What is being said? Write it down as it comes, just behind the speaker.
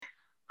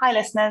Hi,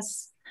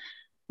 listeners.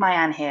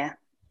 Mayanne here.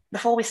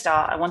 Before we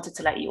start, I wanted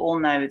to let you all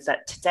know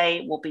that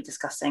today we'll be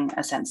discussing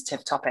a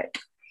sensitive topic.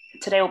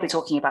 Today we'll be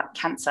talking about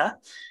cancer,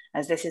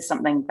 as this is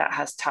something that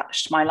has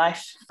touched my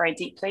life very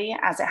deeply,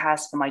 as it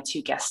has for my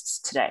two guests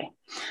today.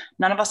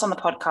 None of us on the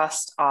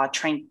podcast are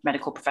trained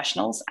medical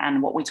professionals,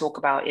 and what we talk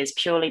about is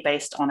purely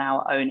based on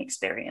our own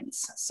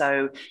experience.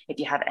 So if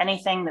you have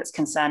anything that's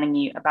concerning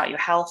you about your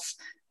health,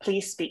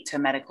 please speak to a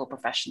medical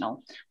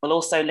professional. We'll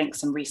also link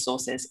some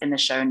resources in the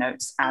show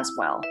notes as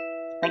well.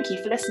 Thank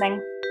you for listening.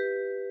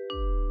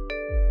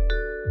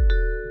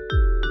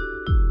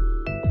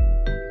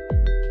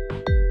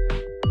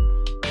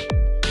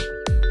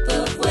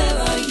 But where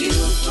are you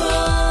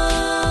from?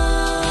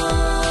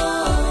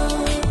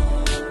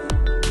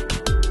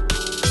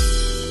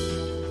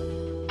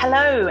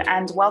 Hello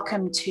and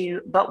welcome to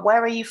But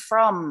Where Are You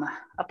From?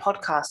 A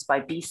podcast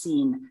by Be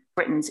Seen,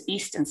 Britain's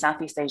East and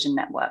Southeast Asian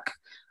network.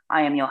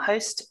 I am your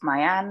host,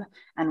 Mayanne,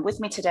 and with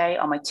me today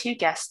are my two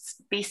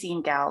guests, Be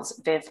Seen gals,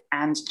 Viv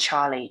and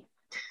Charlie.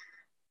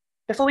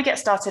 Before we get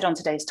started on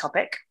today's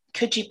topic,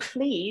 could you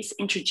please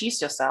introduce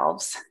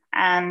yourselves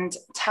and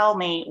tell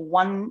me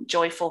one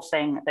joyful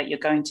thing that you're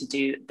going to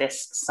do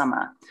this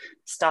summer,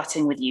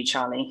 starting with you,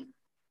 Charlie.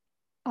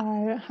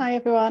 Hi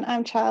everyone,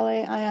 I'm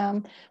Charlie. I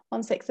am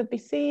 1/6 of Be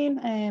Seen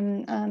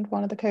and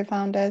one of the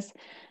co-founders.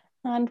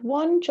 And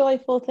one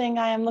joyful thing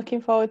I am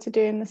looking forward to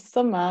doing this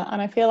summer, and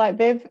I feel like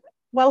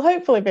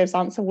hopefully Viv's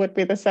answer would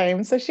be the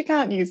same, so she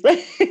can't use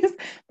this,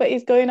 but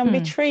he's going on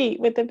retreat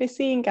with the Be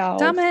Seen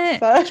gals. Damn it,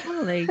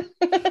 Charlie.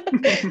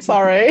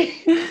 Sorry.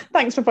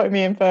 Thanks for putting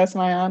me in first,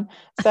 Mayanne.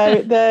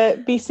 So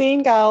the Be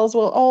Seen gals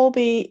will all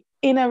be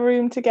in a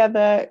room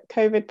together,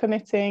 COVID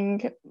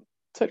permitting.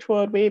 Touch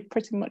wood, we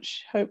pretty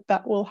much hope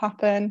that will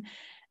happen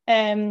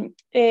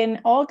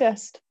in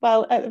August,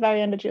 well, at the very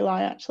end of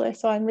July, actually.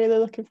 So I'm really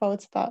looking forward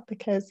to that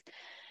because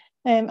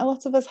a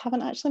lot of us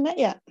haven't actually met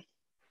yet.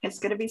 It's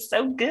going to be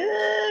so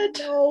good.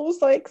 Oh,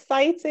 so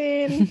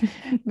exciting.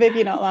 Viv,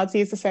 you're not allowed to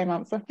use the same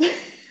answer.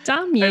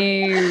 Damn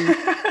you.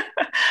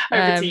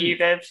 Over to you,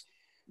 Viv.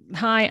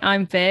 Hi,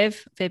 I'm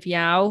Viv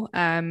Yao.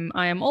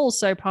 I am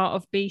also part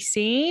of Be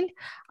Seen,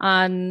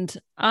 and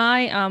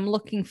I am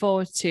looking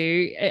forward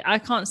to, if I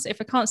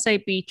can't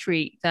say Be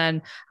Treat,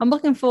 then I'm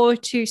looking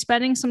forward to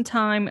spending some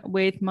time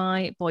with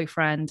my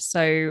boyfriend.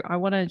 So I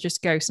want to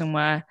just go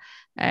somewhere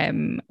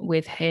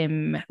with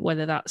him,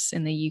 whether that's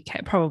in the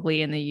UK,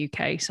 probably in the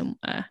UK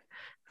somewhere.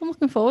 I'm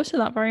looking forward to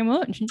that very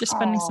much and just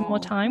spending some more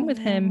time with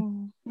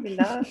him.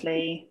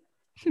 Lovely.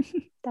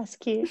 That's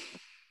cute.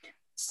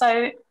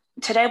 So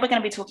today we're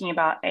going to be talking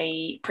about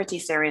a pretty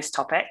serious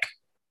topic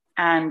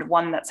and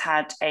one that's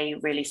had a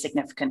really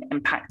significant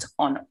impact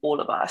on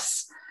all of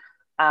us.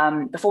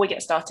 Before we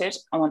get started,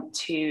 I want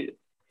to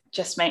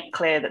just make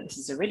clear that this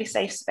is a really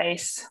safe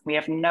space. We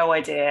have no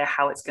idea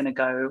how it's going to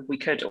go. We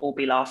could all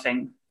be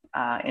laughing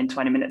in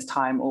 20 minutes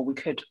time, or we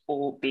could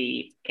all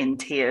be in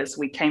tears.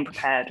 We came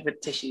prepared with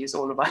tissues,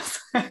 all of us.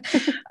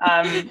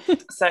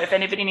 So if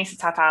anybody needs to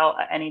tap out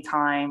at any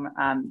time,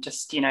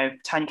 just, turn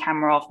your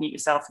camera off, mute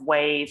yourself,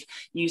 wave,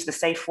 use the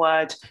safe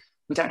word.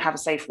 We don't have a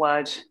safe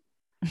word.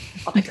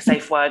 I'll pick a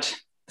safe word.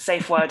 The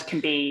safe word can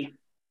be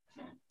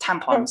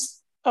tampons.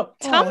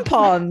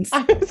 Tampons.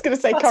 I was going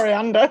to say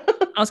coriander.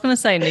 I was going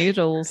to say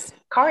noodles.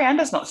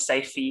 Coriander's not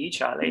safe for you,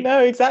 Charlie.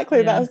 No,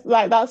 exactly. Yeah.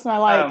 That's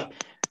my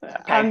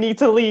Okay. I need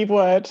to leave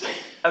word.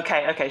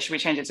 Okay. Should we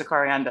change it to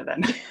coriander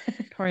then?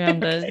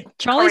 Coriander. Okay.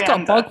 Charlie's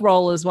got bog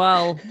roll as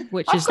well,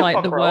 which is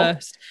like the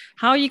worst.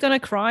 How are you going to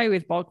cry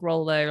with bog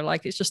roll though?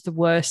 Like, it's just the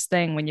worst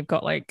thing when you've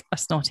got like a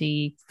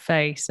snotty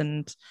face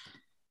and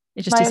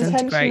it just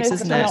disintegrates,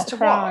 isn't it? To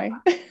cry.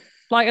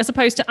 Like, as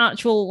opposed to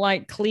actual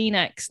like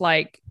Kleenex,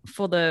 like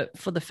for the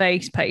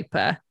face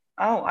paper.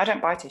 Oh, I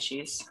don't buy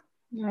tissues.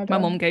 My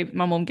mum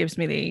gives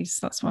me these.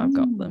 That's why I've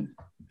got them.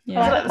 Yeah.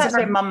 I feel like that's a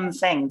very mum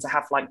thing to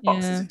have like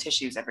boxes of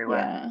tissues everywhere.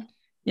 Yeah.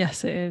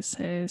 Yes, it is.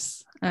 It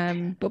is.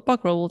 But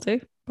bog roll will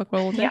do.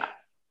 Yeah.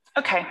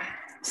 Okay.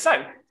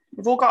 So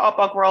we've all got our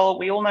bog roll.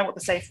 We all know what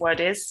the safe word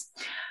is.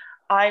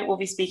 I will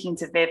be speaking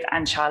to Viv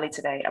and Charlie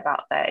today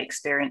about their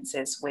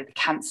experiences with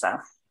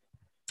cancer.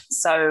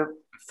 So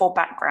for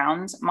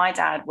background, my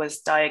dad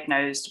was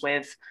diagnosed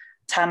with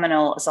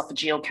terminal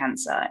esophageal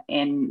cancer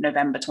in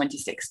November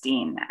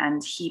 2016,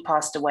 and he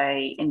passed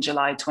away in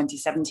July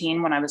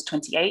 2017 when I was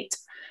 28.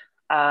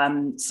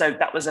 So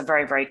that was a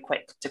very, very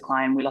quick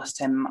decline. We lost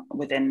him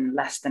within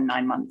less than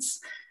 9 months.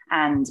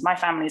 And my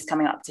family is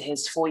coming up to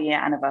his 4-year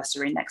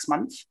anniversary next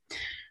month.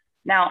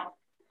 Now,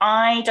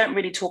 I don't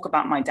really talk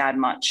about my dad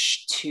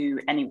much to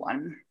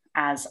anyone,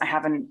 as I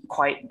haven't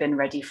quite been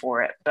ready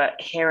for it.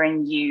 But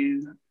hearing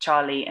you,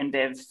 Charlie and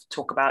Viv,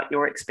 talk about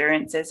your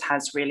experiences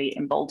has really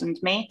emboldened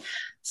me.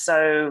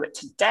 So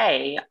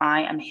today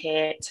I am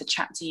here to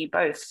chat to you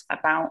both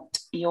about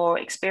your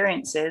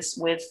experiences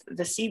with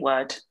the C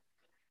word.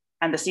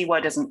 And the C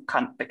word isn't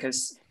cunt,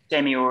 because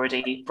Jamie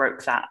already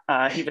broke that.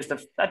 I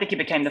think he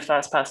became the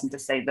first person to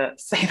say that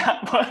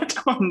word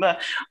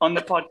on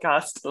the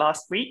podcast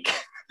last week.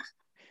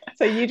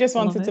 So you just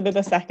wanted to be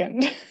the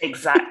second.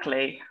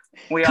 Exactly.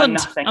 We are Cunt.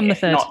 nothing I'm the if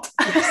third. not.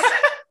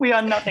 We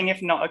are nothing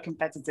if not a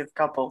competitive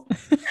couple.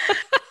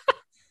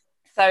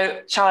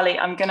 So, Charlie,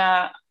 I'm going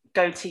to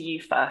go to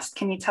you first.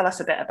 Can you tell us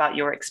a bit about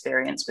your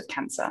experience with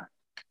cancer?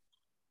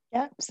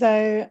 Yeah,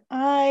 so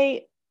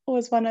I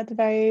was one of the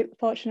very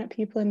fortunate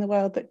people in the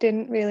world that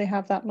didn't really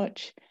have that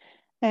much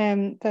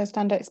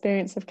first-hand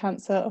experience of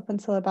cancer up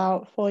until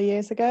about 4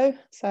 years ago.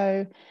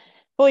 So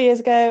 4 years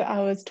ago,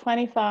 I was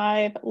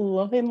 25,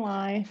 loving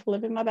life,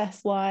 living my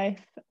best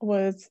life,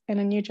 was in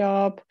a new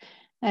job.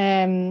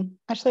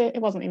 Actually,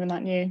 it wasn't even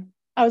that new.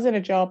 I was in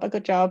a job, a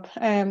good job,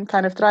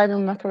 kind of thriving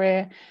in my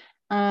career.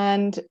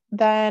 And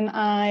then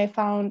I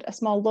found a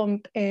small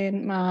lump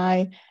in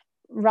my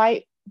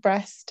right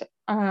breast,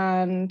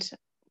 and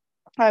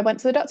I went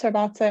to the doctor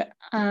about it,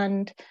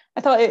 and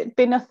I thought it'd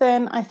be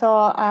nothing. I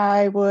thought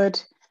I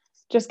would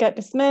just get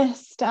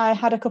dismissed. I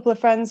had a couple of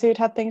friends who'd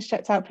had things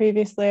checked out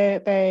previously.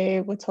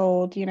 They were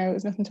told, you know, it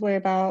was nothing to worry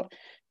about,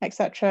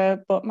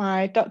 etc. But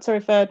my doctor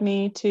referred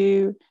me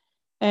to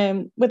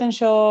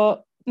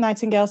Wythenshawe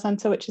Nightingale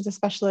Centre, which is a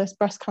specialist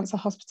breast cancer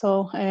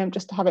hospital,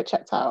 just to have it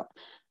checked out.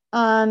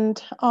 And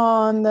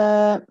on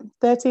the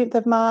 13th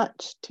of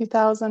March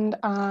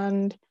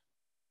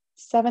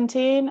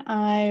 2017,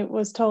 I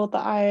was told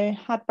that I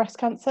had breast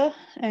cancer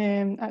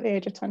at the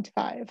age of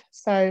 25.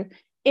 So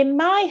in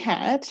my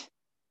head,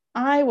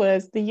 I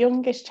was the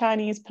youngest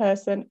Chinese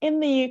person in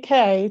the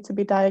UK to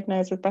be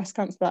diagnosed with breast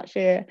cancer that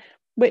year,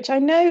 which I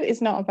know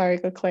is not a very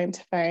good claim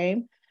to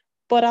fame,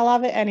 but I'll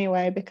have it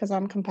anyway because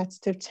I'm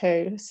competitive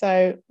too.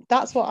 So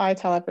that's what I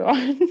tell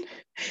everyone.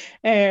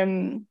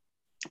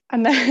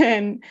 And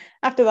then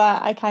after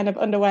that, I kind of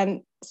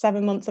underwent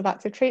 7 months of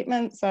active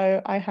treatment.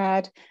 So I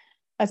had,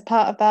 as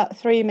part of that,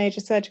 3 major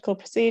surgical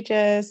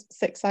procedures,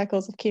 6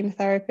 cycles of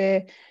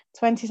chemotherapy,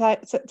 20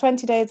 days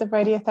of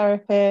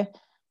radiotherapy,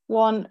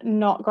 1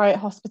 not great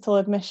hospital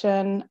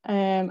admission,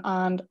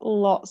 and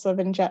lots of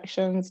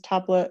injections,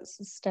 tablets,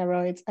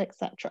 steroids,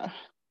 etc.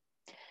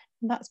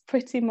 That's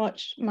pretty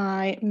much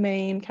my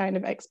main kind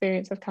of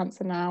experience of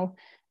cancer now,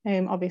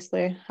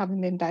 obviously having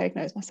been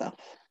diagnosed myself.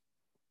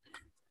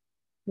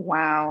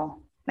 Wow.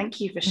 Thank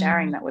you for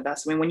sharing that with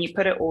us. I mean, when you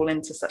put it all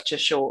into such a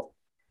short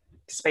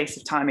space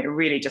of time, it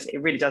really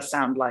does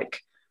sound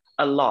like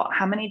a lot.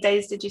 How many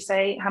days did you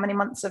say? How many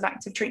months of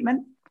active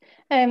treatment?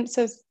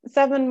 So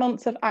 7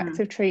 months of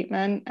active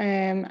treatment,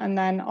 and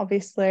then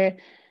obviously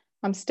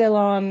I'm still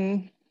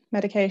on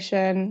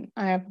medication.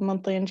 I have a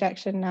monthly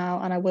injection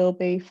now, and I will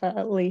be for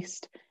at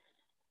least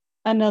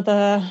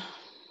another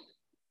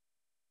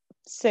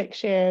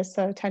 6 years,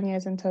 so 10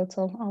 years in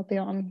total. I'll be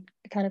on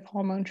a kind of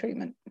hormone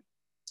treatment.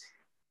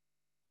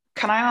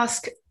 Can I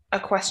ask a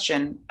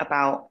question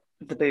about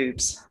the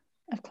boobs?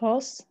 Of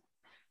course.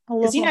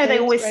 Because you know they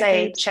always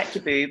say boobs. Check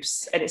your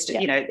boobs, and it's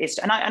you know it's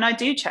and I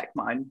do check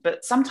mine,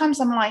 but sometimes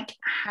I'm like,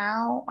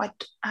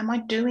 am I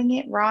doing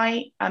it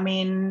right? I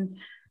mean,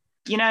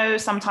 you know,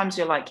 sometimes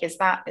you're like, is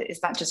that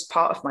just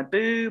part of my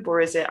boob,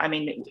 or is it? I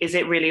mean, is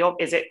it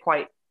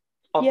quite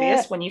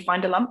obvious when you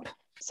find a lump?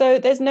 So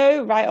there's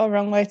no right or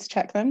wrong way to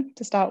check them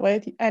to start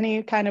with.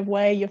 Any kind of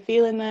way you're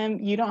feeling them,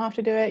 you don't have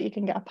to do it. You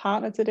can get a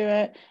partner to do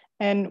it.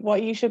 And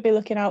what you should be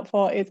looking out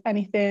for is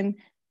anything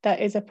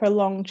that is a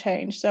prolonged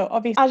change. So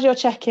obviously, as you're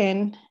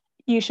checking,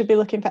 you should be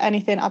looking for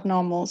anything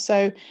abnormal.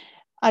 So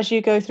as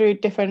you go through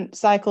different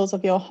cycles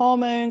of your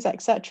hormones,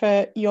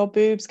 etc., your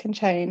boobs can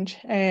change,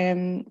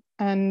 and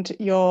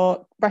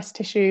your breast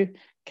tissue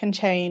can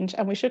change.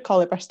 And we should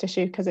call it breast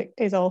tissue because it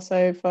is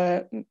also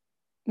for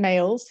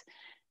males.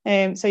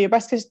 So your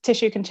breast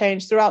tissue can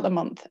change throughout the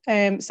month.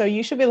 So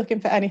you should be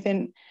looking for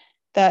anything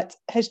that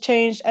has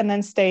changed and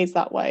then stays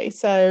that way.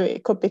 So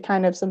it could be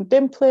kind of some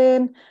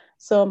dimpling,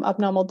 some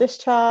abnormal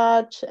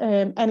discharge,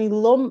 any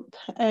lump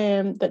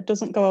that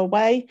doesn't go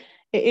away.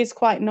 It is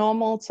quite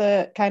normal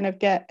to kind of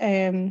get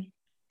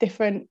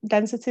different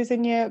densities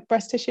in your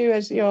breast tissue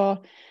as you're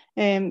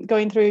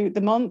going through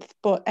the month,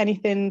 but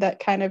anything that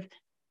kind of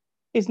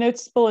is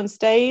noticeable and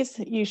stays,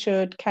 you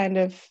should kind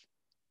of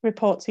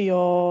report to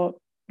your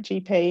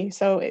GP.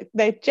 So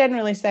they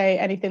generally say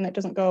anything that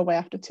doesn't go away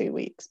after 2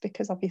 weeks,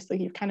 because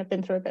obviously you've kind of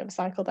been through a bit of a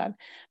cycle then.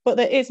 But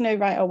there is no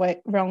right or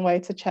wrong way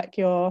to check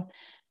your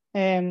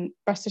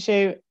breast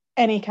tissue.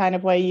 Any kind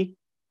of way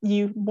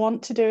you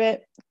want to do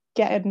it,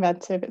 get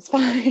inventive, it's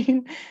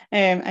fine.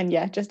 And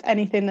yeah, just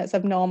anything that's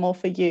abnormal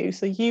for you.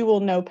 So you will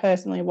know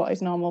personally what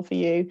is normal for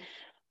you.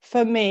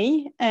 For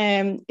me,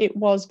 it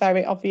was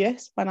very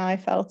obvious when I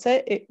felt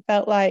it. It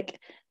felt like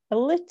a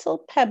little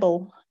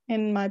pebble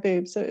in my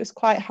boob, so it was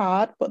quite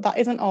hard, but that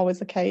isn't always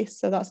the case,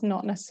 so that's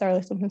not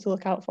necessarily something to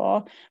look out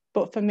for.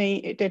 But for me,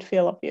 it did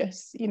feel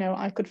obvious. You know,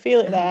 I could feel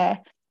it there.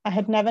 I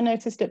had never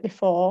noticed it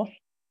before,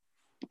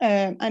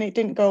 and it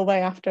didn't go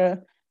away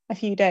after a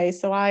few days.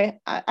 So I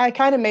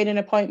kind of made an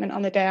appointment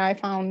on the day I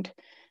found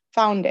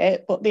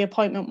it, but the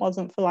appointment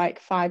wasn't for like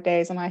 5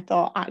 days, and I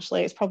thought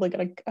actually it's probably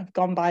going to have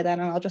gone by then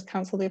and I'll just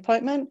cancel the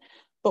appointment.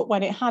 But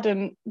when it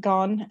hadn't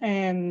gone,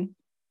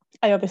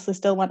 I obviously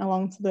still went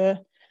along to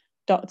the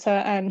doctor,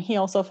 and he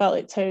also felt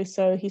it too.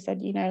 So he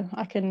said, you know,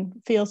 I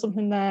can feel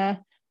something there,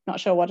 not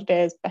sure what it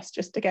is, best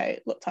just to get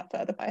it looked at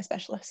further by a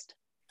specialist.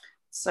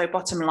 So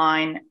bottom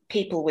line,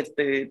 people with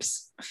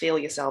boobs, feel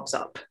yourselves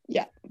up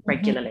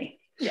regularly.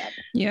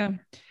 Yeah.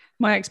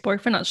 My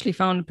ex-boyfriend actually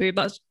found a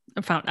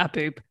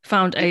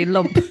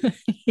lump.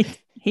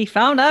 He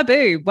found a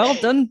boob. Well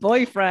done,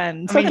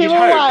 boyfriend. Took him a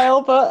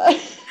while,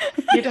 but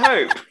you'd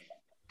hope.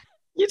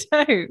 You'd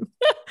hope.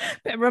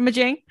 Bit of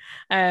rummaging.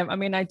 I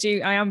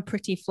am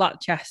pretty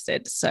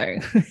flat-chested, so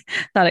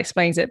that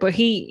explains it. But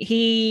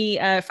he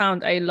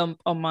found a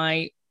lump on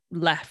my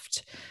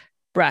left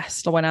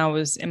breast when I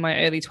was in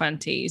my early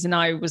 20s, and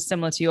I was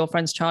similar to your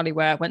friends, Charlie,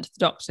 where I went to the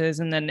doctors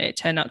and then it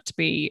turned out to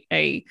be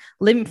a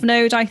lymph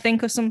node, I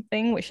think, or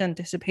something, which then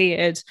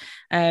disappeared.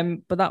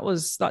 But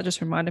that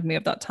just reminded me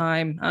of that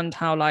time and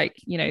how, like,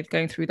 you know,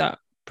 going through that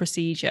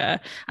procedure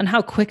and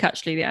how quick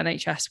actually the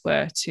NHS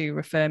were to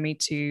refer me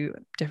to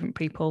different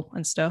people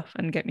and stuff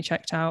and get me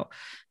checked out.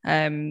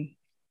 Got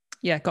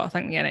to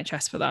thank the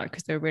NHS for that,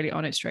 because they were really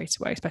on it straight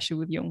away, especially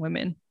with young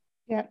women.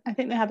 Yeah, I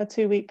think they have a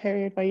 2-week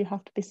period where you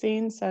have to be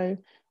seen. So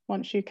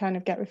once you kind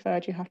of get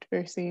referred, you have to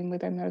be seen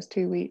within those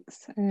 2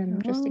 weeks,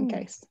 just in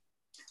case.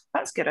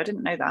 That's good. I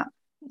didn't know that.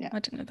 Yeah, I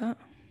didn't know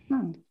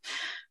that.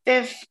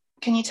 Viv,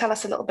 can you tell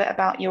us a little bit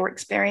about your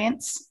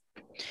experience?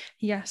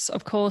 Yes,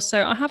 of course.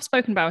 So I have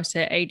spoken about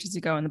it ages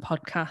ago on the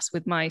podcast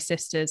with my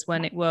sisters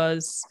when it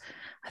was,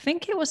 I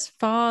think it was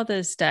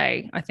Father's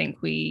Day. I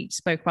think we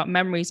spoke about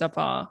memories of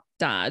our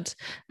dad,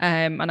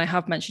 and I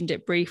have mentioned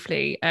it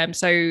briefly.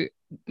 So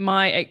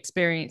my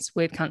experience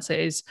with cancer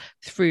is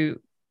through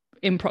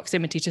in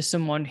proximity to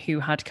someone who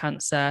had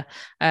cancer.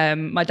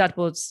 My dad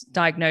was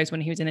diagnosed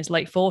when he was in his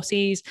late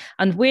 40s.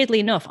 And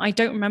weirdly enough, I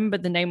don't remember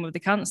the name of the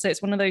cancer.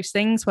 It's one of those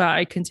things where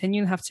I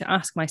continually have to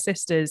ask my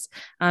sisters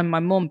and my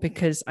mum,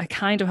 because I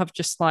kind of have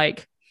just,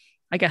 like,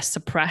 I guess,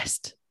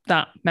 suppressed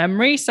that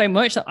memory so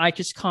much that I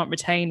just can't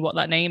retain what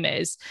that name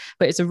is.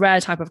 But it's a rare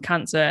type of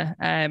cancer.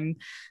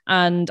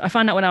 And I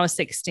found out when I was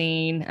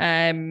 16,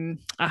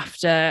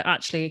 after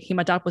actually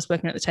my dad was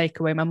working at the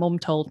takeaway. My mum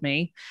told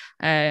me.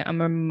 I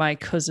remember my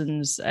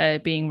cousins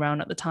being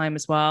around at the time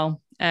as well.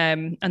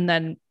 And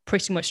then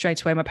pretty much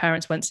straight away, my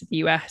parents went to the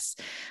US.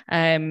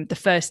 The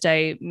first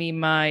day, me and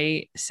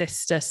my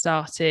sister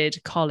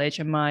started college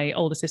and my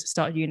older sister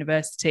started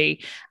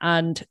university.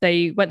 And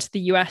they went to the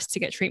US to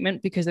get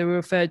treatment because they were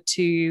referred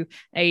to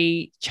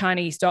a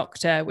Chinese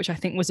doctor, which I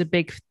think was a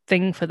big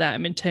thing for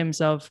them in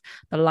terms of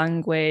the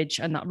language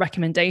and that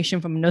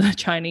recommendation from another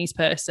Chinese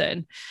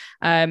person.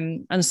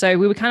 And so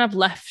we were kind of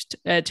left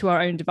to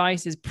our own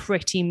devices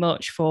pretty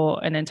much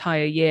for an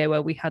entire year,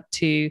 where we had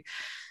to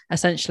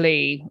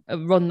essentially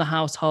run the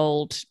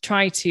household,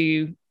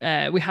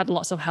 we had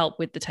lots of help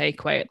with the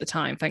takeaway at the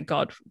time, thank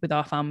God, with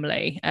our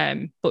family,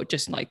 but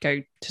just like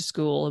go to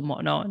school and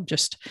whatnot and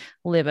just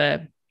live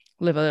a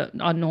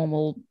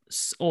normal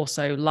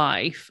also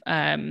life.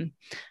 And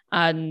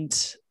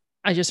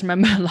I just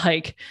remember,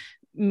 like,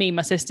 me and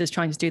my sisters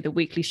trying to do the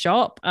weekly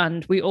shop,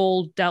 and we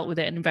all dealt with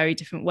it in very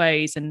different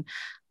ways. And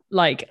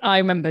like, I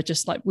remember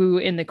just like we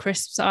were in the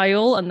crisps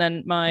aisle, and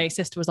then my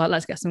sister was like,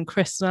 let's get some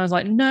crisps. And I was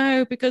like,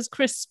 no, because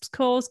crisps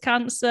cause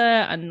cancer.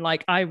 And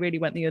like, I really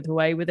went the other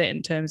way with it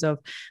in terms of,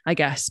 I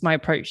guess, my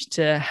approach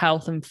to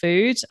health and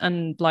food.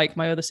 And like,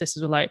 my other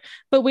sisters were like,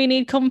 but we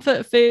need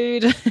comfort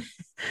food.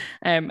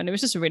 And it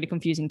was just a really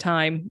confusing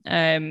time.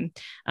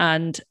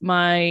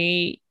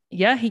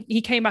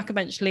 He came back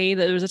eventually.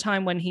 There was a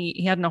time when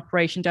he had an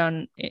operation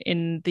down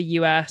in the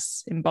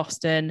US, in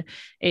Boston.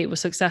 It was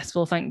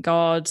successful, thank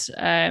God.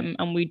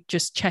 And we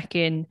just check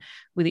in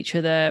with each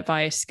other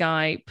via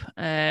Skype.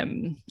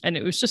 And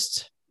it was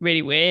just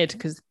really weird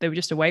because they were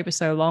just away for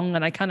so long,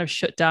 and I kind of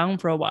shut down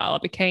for a while. I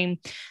became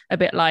a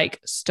bit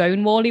like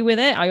stonewally with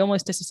it. I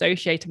almost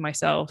disassociated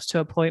myself to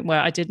a point where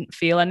I didn't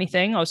feel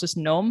anything. I was just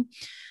numb.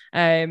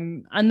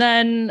 And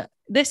then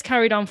this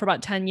carried on for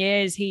about 10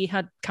 years. He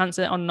had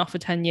cancer on and off for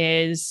 10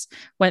 years,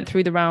 went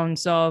through the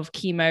rounds of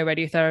chemo,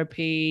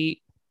 radiotherapy,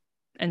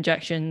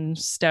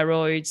 injections,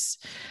 steroids,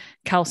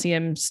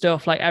 calcium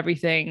stuff, like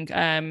everything.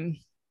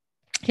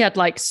 He had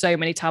like so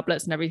many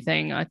tablets and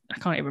everything. I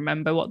can't even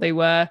remember what they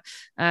were.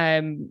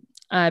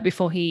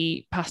 Before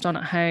he passed on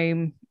at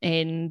home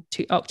in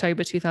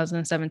October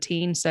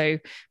 2017. So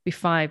be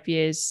 5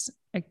 years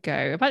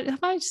ago. Have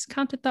I just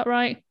counted that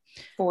right?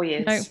 4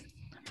 years. No.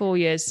 4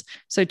 years.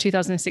 So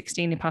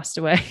 2016 he passed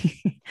away.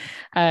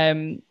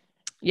 So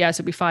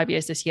it'll be 5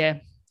 years this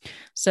year.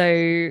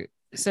 So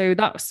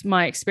that's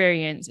my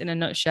experience in a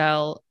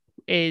nutshell,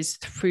 is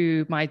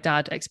through my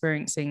dad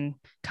experiencing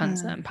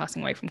cancer and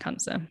passing away from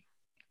cancer.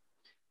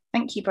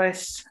 Thank you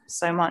both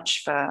so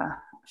much for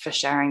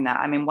sharing that.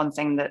 I mean, one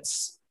thing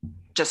that's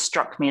just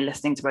struck me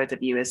listening to both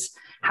of you is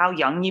how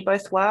young you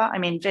both were. I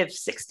mean, Viv,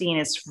 16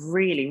 is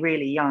really,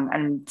 really young,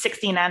 and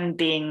 16 and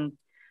being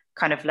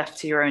kind of left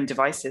to your own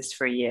devices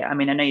for a year. I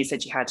mean, I know you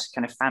said you had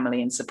kind of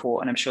family and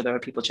support, and I'm sure there were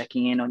people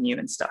checking in on you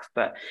and stuff,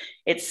 but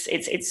it's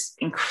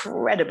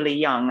incredibly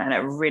young and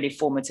a really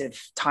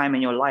formative time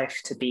in your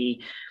life to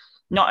be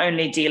not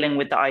only dealing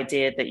with the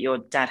idea that your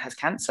dad has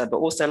cancer, but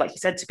also, like you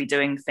said, to be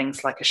doing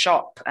things like a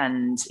shop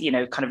and,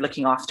 kind of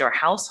looking after a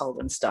household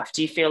and stuff.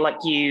 Do you feel like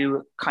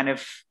you kind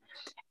of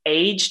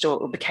aged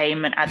or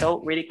became an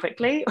adult really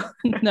quickly?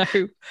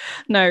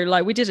 No,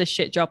 like we did a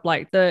shit job.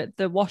 Like the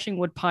washing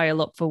would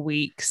pile up for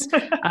weeks,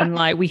 and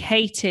like we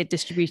hated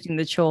distributing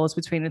the chores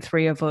between the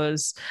three of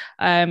us.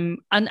 And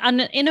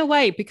in a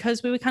way,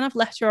 because we were kind of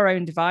left to our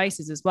own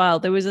devices as well,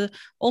 there was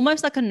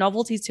almost like a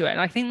novelty to it. And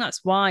I think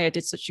that's why I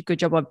did such a good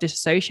job of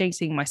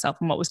dissociating myself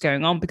from what was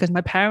going on, because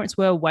my parents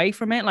were away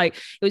from it. Like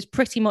it was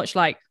pretty much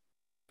like,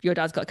 your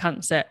dad's got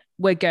cancer,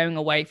 we're going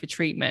away for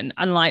treatment.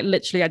 And like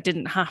literally I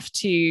didn't have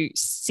to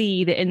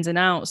see the ins and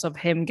outs of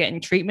him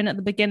getting treatment at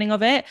the beginning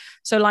of it.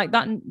 So like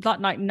that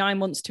like 9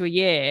 months to a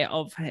year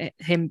of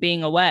him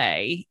being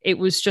away, it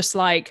was just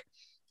like,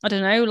 I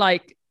don't know,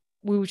 like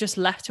we were just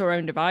left to our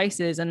own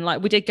devices. And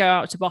like we did go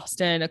out to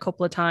Boston a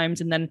couple of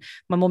times, and then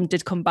my mum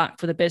did come back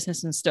for the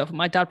business and stuff.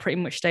 My dad pretty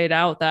much stayed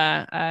out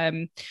there.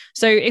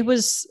 So it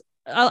was,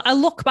 I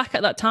look back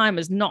at that time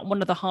as not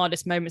one of the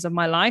hardest moments of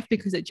my life,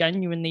 because it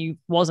genuinely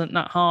wasn't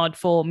that hard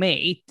for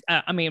me.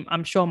 I mean,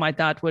 I'm sure my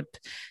dad would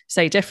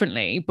say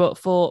differently, but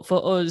for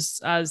us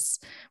as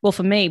well,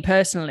 for me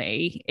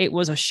personally, it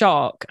was a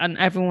shock, and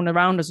everyone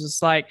around us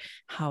was like,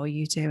 how are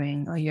you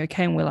doing? Are you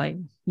okay? And we're like,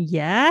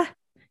 yeah.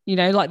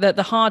 Like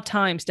the hard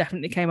times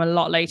definitely came a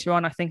lot later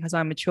on, I think, as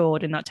I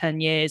matured in that 10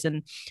 years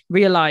and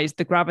realized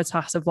the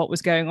gravitas of what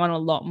was going on a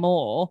lot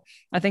more.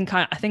 I think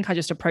I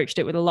just approached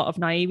it with a lot of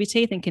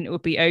naivety, thinking it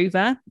would be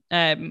over.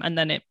 And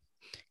then it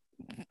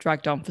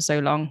dragged on for so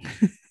long.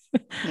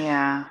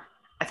 Yeah.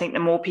 I think the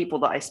more people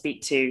that I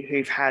speak to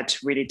who've had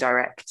really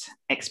direct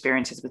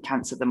experiences with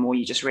cancer, the more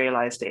you just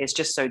realize that it's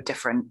just so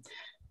different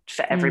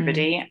for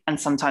everybody. And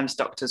sometimes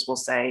doctors will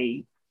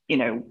say,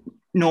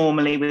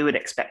 normally we would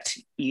expect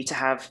you to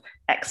have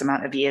X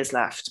amount of years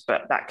left,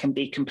 but that can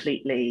be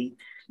completely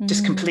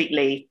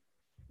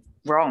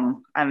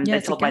wrong. And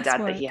they told my dad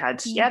that he had,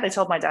 they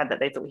told my dad that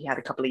they thought he had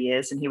a couple of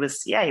years, and he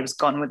was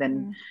gone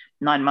within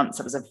 9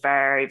 months. It was a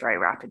very, very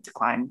rapid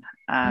decline,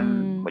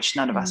 which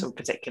none of us were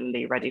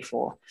particularly ready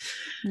for.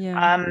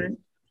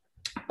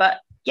 But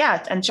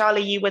yeah, and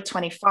Charlie, you were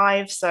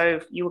 25,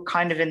 so you were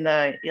kind of in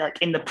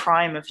the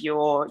prime of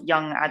your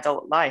young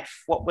adult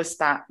life. What was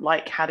that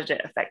like? How did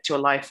it affect your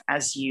life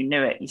as you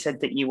knew it? You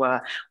said that you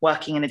were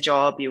working in a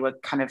job, you were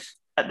kind of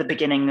at the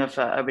beginning of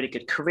a really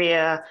good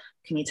career.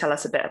 Can you tell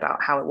us a bit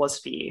about how it was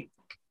for you?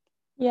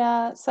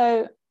 Yeah,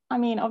 so I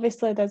mean,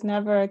 obviously there's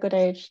never a good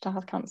age to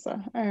have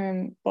cancer,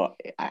 but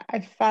I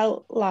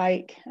felt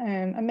like,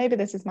 and maybe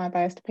this is my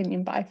biased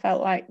opinion, but I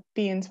felt like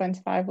being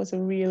 25 was a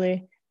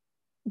really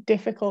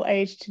difficult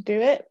age to do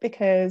it,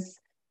 because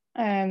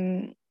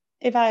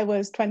if I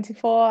was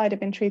 24, I'd have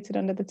been treated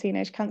under the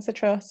Teenage Cancer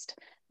Trust,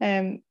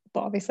 but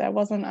obviously I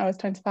wasn't. I was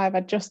 25.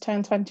 I'd just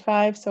turned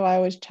 25, so I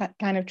was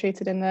kind of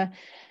treated in the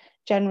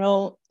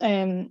general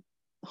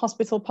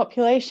hospital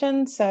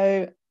population.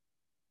 So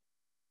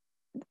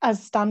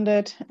as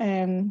standard,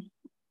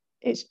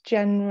 it's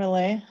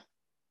generally,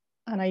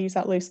 and I use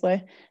that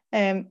loosely,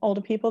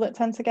 older people that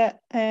tend to get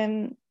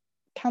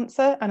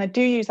cancer, and I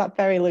do use that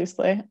very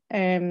loosely.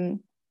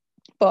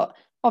 But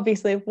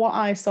obviously what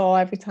I saw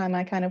every time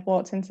I kind of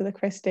walked into the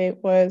Christie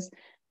was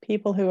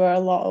people who were a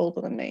lot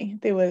older than me.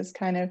 There was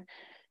kind of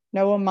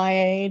no one my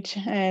age.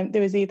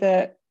 There was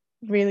either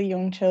really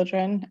young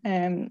children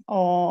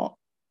or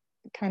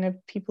kind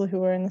of people who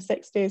were in the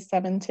 60s,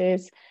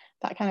 70s,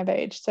 that kind of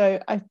age.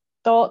 So I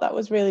thought that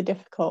was really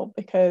difficult,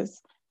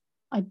 because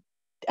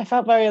I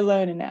felt very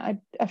alone in it.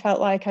 I felt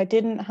like I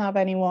didn't have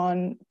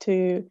anyone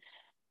to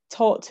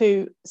talk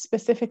to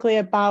specifically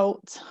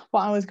about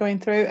what I was going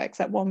through,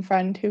 except one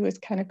friend who was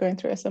kind of going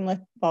through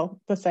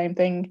the same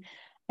thing.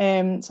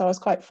 So I was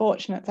quite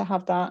fortunate to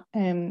have that.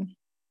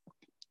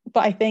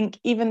 But I think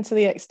even to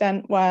the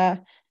extent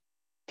where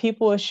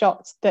people were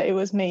shocked that it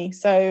was me.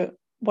 So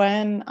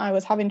when I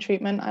was having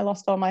treatment, I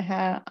lost all my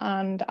hair,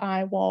 and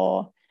I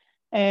wore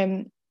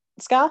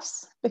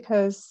scarves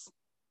because,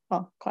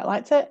 quite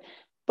liked it.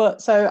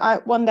 But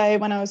so one day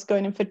when I was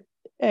going in for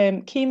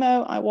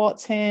chemo, I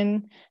walked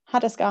in,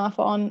 had a scarf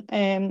on.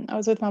 I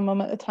was with my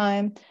mum at the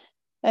time,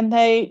 and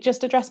they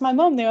just addressed my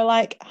mum. They were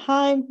like,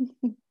 "Hi,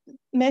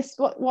 miss,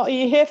 what are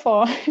you here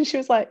for?" And she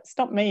was like, "It's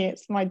not me,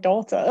 it's my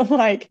daughter."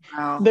 Like,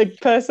 wow. The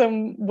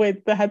person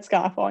with the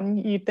headscarf on,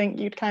 you'd think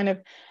you'd kind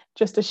of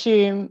just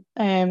assume,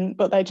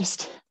 but they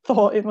just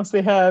thought it must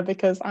be her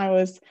because I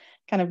was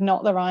kind of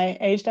not the right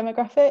age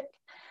demographic.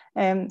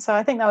 So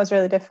I think that was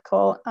really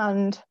difficult,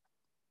 and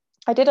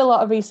I did a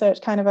lot of research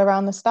kind of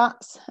around the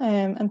stats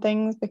and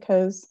things,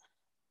 because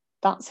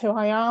that's who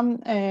I am,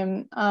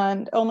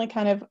 and only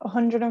kind of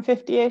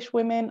 150-ish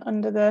women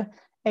under the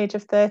age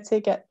of 30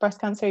 get breast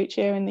cancer each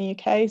year in the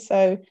UK.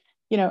 So,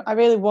 I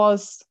really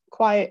was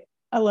quite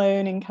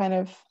alone in kind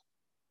of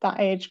that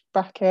age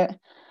bracket.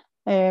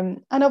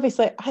 And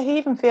obviously, I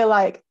even feel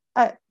like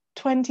at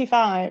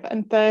 25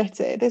 and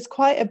 30, there's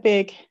quite a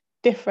big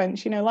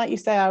difference. Like you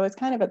say, I was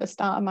kind of at the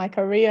start of my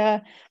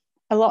career.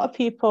 A lot of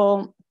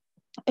people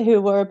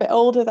who were a bit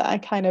older that I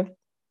kind of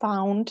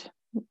found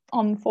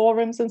on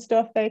forums and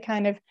stuff,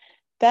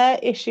 their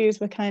issues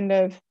were kind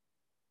of,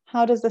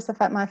 how does this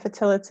affect my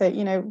fertility?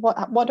 You know,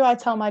 what do I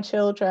tell my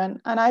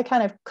children? And I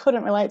kind of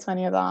couldn't relate to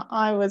any of that.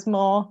 I was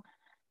more,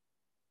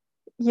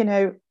 you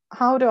know,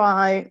 how do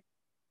I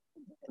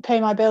pay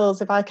my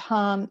bills if I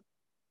can't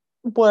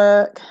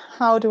work?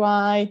 How do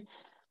I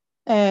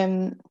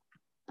kind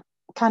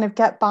of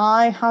get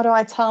by? How do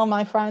I tell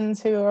my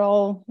friends who are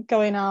all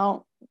going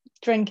out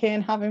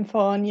drinking, having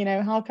fun, you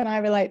know, how can I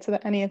relate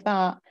to any of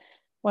that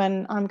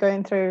when I'm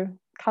going through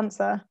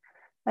cancer?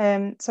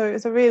 So it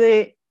was a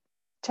really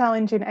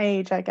challenging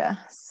age, I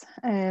guess,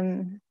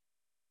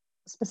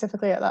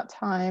 specifically at that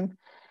time.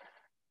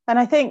 And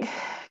I think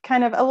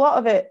kind of a lot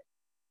of it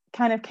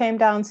kind of came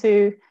down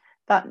to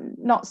that,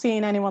 not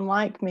seeing anyone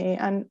like me.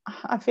 And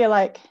I feel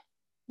like,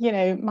 you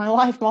know, my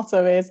life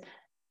motto is,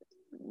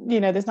 you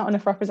know, there's not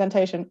enough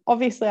representation.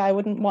 Obviously, I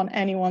wouldn't want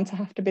anyone to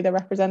have to be the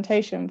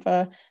representation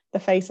for the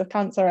face of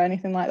cancer or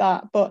anything like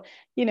that. But,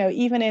 you know,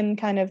 even in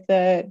kind of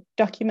the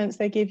documents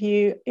they give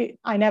you,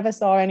 I never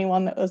saw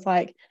anyone that was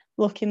like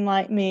looking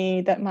like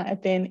me, that might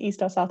have been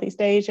East or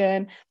Southeast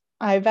Asian.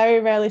 I very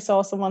rarely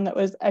saw someone that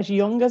was as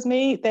young as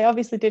me. They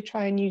obviously did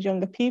try and use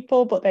younger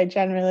people, but they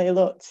generally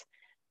looked,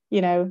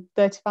 you know,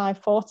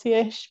 35,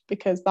 40-ish,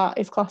 because that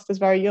is classed as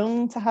very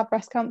young to have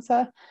breast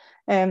cancer.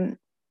 And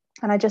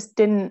I just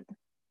didn't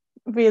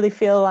really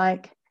feel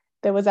like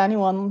there was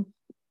anyone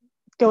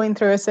going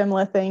through a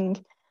similar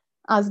thing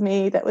as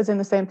me that was in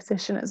the same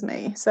position as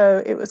me.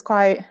 So it was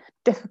quite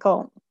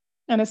difficult.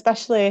 And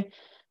especially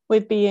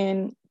with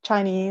being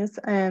Chinese,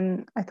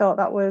 I thought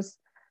that was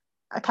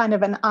a kind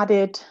of an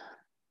added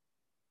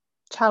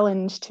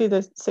challenge to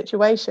the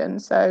situation.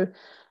 So,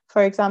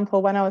 for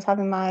example, when I was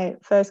having my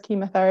first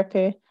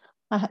chemotherapy,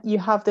 you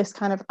have this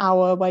kind of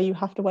hour where you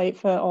have to wait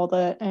for all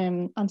the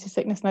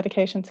anti-sickness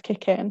medication to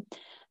kick in.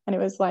 And it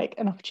was like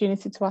an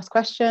opportunity to ask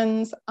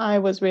questions. I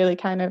was really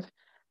kind of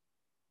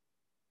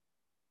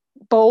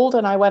bold,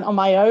 and I went on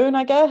my own,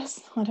 I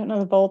guess. I don't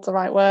know if bold's the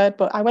right word,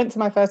 but I went to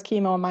my first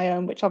chemo on my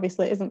own, which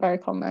obviously isn't very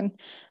common.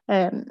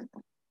 And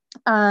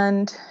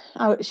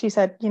she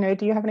said, you know,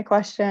 do you have any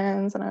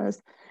questions? And I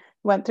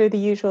went through the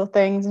usual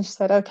things, and she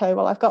said, okay,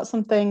 well, I've got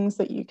some things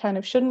that you kind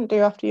of shouldn't do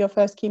after your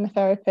first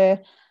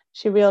chemotherapy.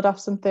 She reeled off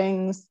some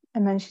things,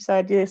 and then she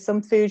said, there's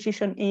some foods you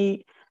shouldn't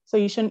eat. So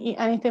you shouldn't eat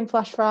anything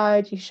flash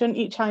fried, you shouldn't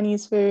eat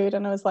Chinese food.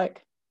 And I was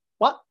like,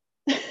 what?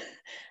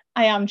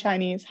 I am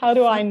Chinese. How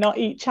do I not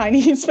eat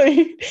Chinese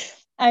food?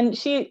 And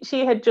she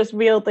had just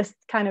reeled this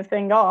kind of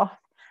thing off.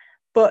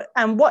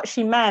 And what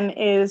she meant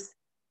is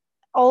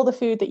all the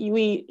food that you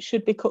eat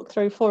should be cooked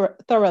through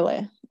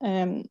thoroughly,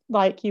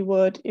 like you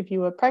would if you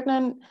were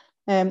pregnant,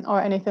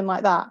 or anything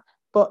like that.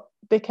 But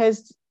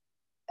because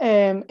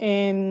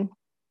in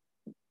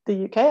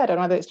the UK, I don't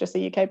know whether it's just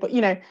the UK, but,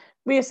 you know,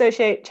 we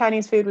associate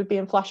Chinese food with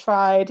being flash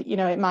fried. You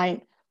know,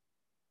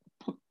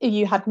 if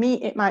you had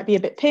meat, it might be a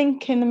bit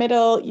pink in the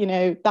middle, you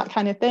know, that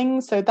kind of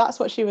thing. So that's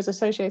what she was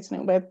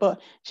associating it with.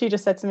 But she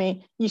just said to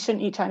me, you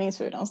shouldn't eat Chinese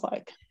food. And I was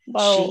like,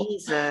 well,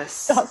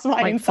 Jesus, that's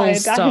my like entire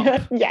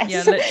diet. Yes.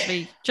 Yeah,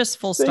 literally just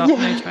full stop.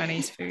 No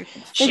Chinese food.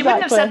 She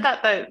wouldn't have said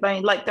that though. I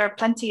mean, like, there are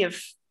plenty of,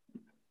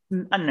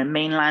 I don't know,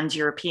 mainland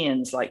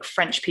Europeans, like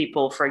French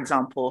people, for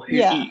example, who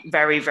eat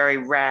very, very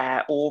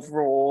rare or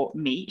raw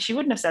meat. She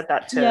wouldn't have said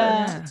that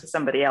to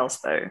somebody else,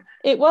 though.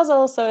 It was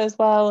also as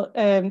well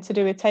to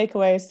do with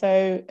takeaways.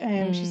 So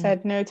she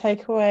said no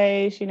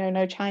takeaways, you know,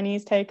 no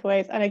Chinese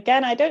takeaways. And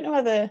again, I don't know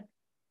whether,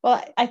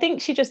 well, I think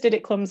she just did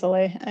it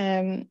clumsily.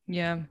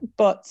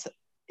 But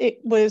it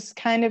was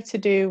kind of to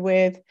do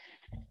with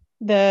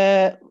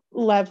the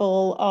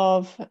level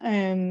of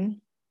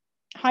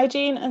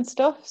hygiene and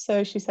stuff.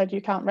 So she said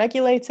you can't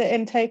regulate it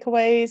in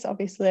takeaways.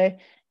 Obviously,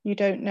 you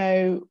don't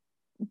know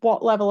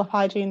what level of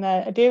hygiene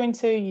they're adhering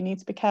to. You need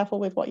to be careful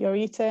with what you're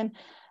eating,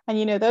 and,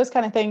 you know, those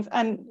kind of things.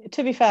 And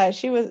to be fair,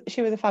 she was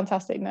a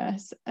fantastic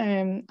nurse.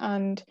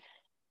 And,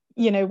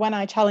 you know, when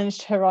I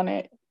challenged her on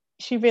it,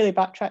 she really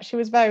backtracked. She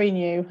was very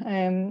new.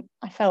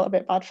 I felt a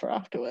bit bad for her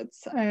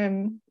afterwards.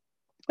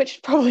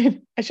 Which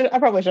probably I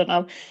probably shouldn't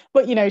have,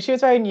 but, you know, she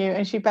was very new,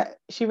 and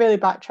she really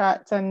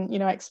backtracked and, you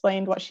know,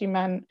 explained what she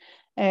meant,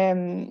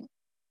 and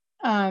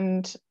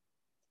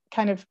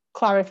kind of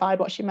clarified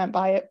what she meant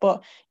by it.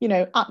 But, you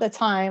know, at the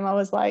time I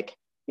was like,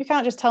 you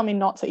can't just tell me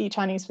not to eat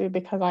Chinese food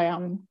because I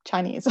am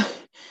Chinese.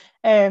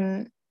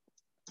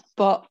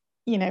 But,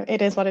 you know,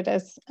 it is what it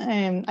is.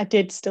 I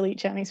did still eat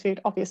Chinese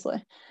food,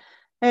 obviously.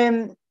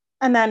 And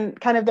then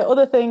kind of the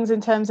other things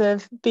in terms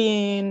of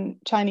being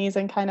Chinese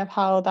and kind of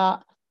how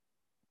that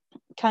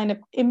kind of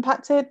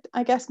impacted,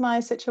 I guess,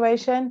 my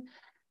situation.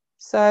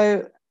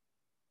 So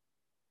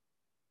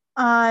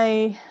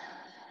I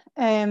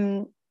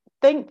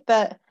think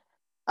that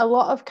a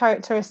lot of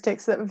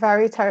characteristics that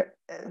very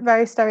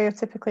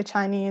stereotypically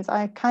Chinese,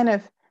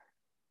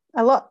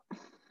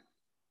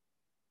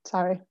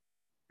 sorry,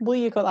 will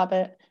you cut that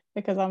bit,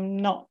 because I'm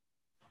not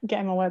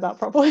getting my words out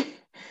properly.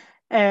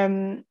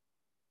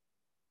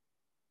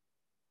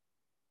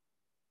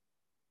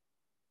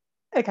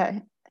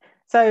 Okay,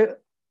 so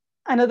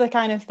Another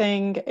kind of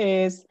thing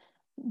is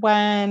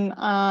because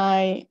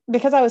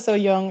I was so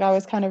young, I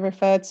was kind of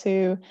referred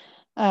to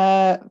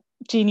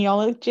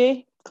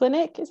genealogy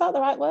clinic. Is that the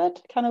right word?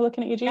 Kind of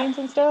looking at your genes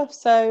and stuff.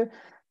 So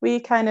we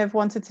kind of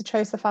wanted to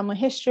trace the family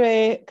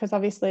history because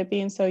obviously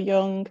being so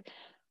young,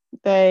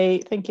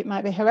 they think it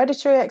might be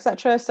hereditary,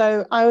 etc.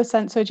 So I was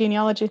sent to a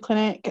genealogy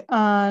clinic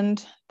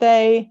and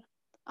they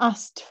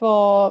asked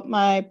for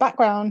my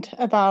background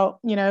about,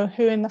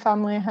 who in the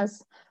family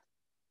has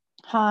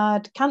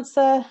had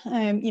cancer,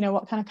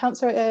 what kind of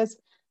cancer it is.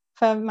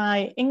 For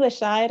my English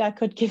side, I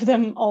could give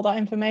them all that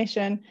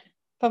information.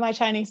 For my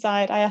Chinese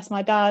side, I asked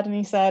my dad and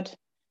he said,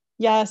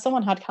 yeah,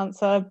 someone had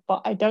cancer,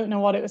 but I don't know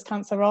what it was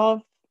cancer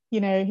of.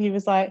 He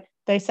was like,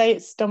 they say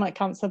it's stomach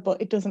cancer,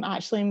 but it doesn't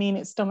actually mean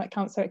it's stomach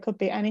cancer. It could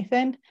be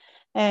anything.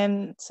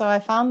 And so I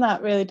found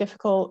that really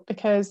difficult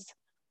because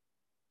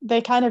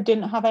they kind of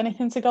didn't have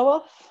anything to go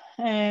off.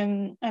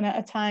 And at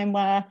a time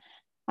where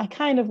I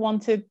kind of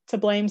wanted to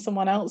blame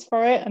someone else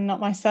for it and not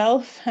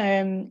myself,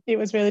 it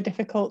was really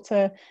difficult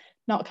to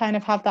not kind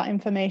of have that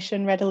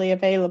information readily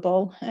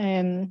available.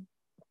 And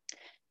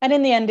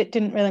in the end, it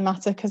didn't really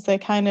matter because I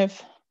kind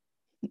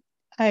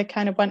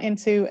of went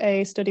into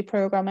a study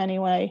program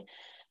anyway,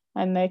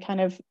 and they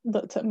kind of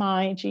looked at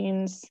my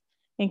genes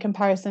in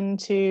comparison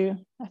to,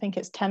 I think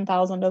it's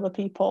 10,000 other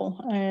people,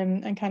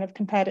 and kind of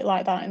compared it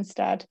like that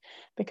instead,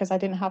 because I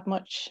didn't have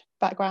much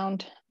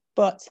background.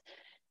 But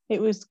it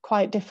was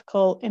quite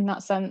difficult in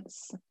that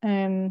sense,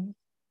 to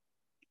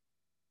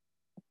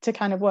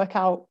kind of work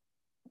out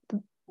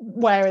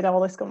where did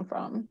all this come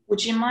from.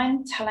 Would you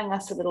mind telling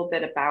us a little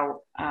bit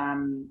about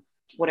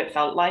what it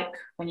felt like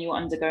when you were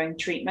undergoing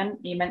treatment?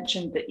 You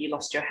mentioned that you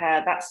lost your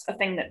hair. That's a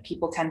thing that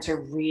people tend to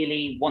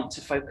really want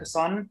to focus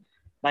on.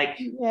 Like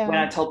when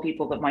I told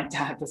people that my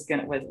dad was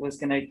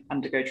gonna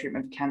undergo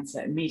treatment for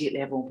cancer, immediately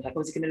everyone was like, "Oh,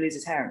 is he gonna lose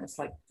his hair?" And it's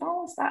like,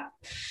 "Oh, is that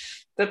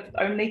the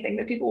only thing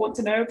that people want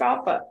to know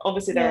about?" But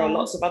obviously there are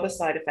lots of other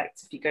side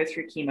effects if you go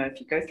through chemo,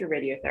 if you go through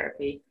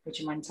radiotherapy. Would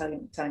you mind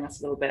telling us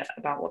a little bit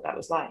about what that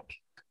was like?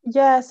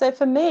 Yeah, so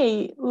for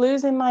me,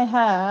 losing my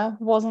hair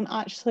wasn't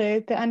actually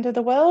the end of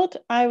the world.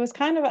 I was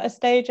kind of at a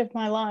stage of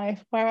my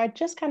life where I'd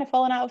just kind of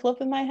fallen out of love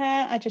with my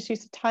hair. I just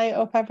used to tie it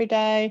up every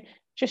day,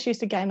 just used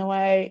to get in the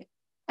way.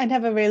 I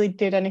never really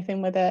did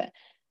anything with it.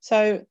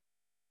 So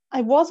I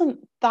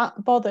wasn't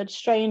that bothered,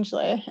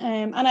 strangely.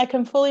 And I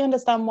can fully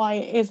understand why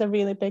it is a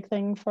really big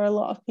thing for a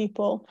lot of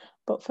people.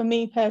 But for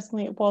me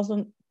personally, it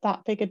wasn't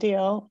that big a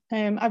deal.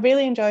 I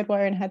really enjoyed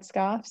wearing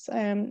headscarves.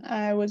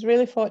 I was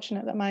really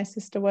fortunate that my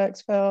sister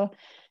works for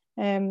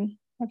a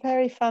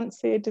very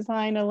fancy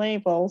designer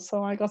label.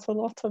 So I got a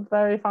lot of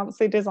very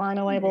fancy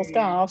designer label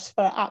scarves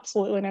for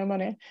absolutely no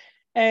money.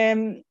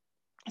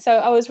 So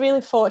I was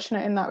really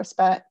fortunate in that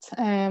respect.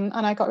 And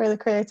I got really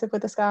creative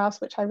with the scarves,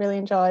 which I really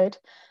enjoyed.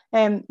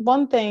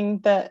 One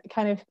thing that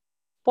kind of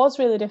was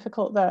really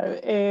difficult though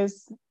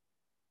is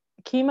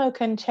chemo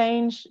can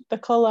change the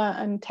colour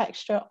and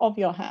texture of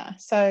your hair.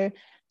 So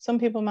some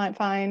people might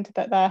find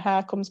that their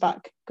hair comes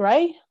back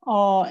grey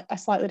or a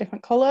slightly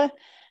different colour.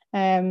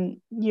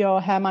 Your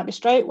hair might be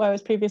straight,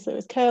 whereas previously it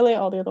was curly,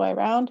 or the other way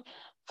around.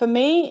 For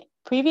me,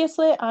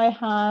 previously I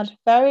had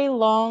very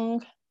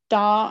long,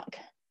 dark,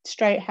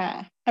 straight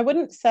hair. I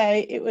wouldn't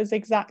say it was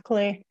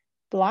exactly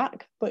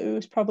black, but it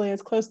was probably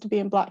as close to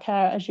being black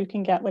hair as you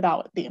can get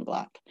without it being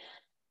black.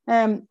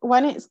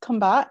 When it's come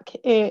back,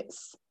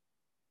 it's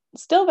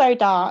still very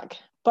dark,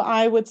 but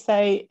I would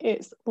say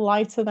it's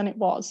lighter than it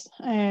was.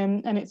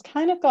 And it's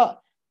kind of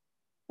got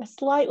a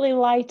slightly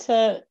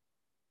lighter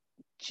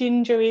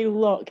gingery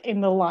look in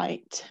the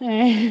light,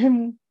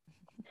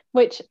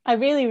 which I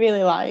really,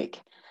 really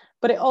like.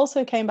 But it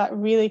also came back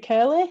really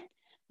curly,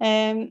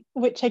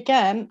 which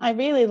again, I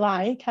really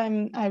like.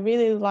 I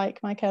really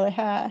like my curly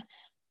hair.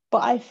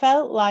 But I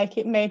felt like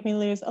it made me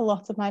lose a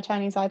lot of my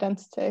Chinese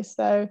identity.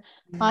 So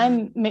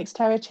I'm mixed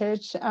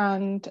heritage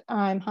and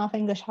I'm half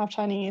English, half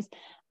Chinese.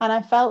 And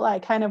I felt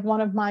like kind of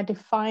one of my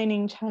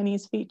defining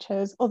Chinese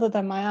features, other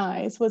than my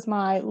eyes, was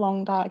my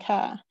long dark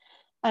hair.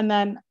 And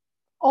then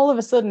all of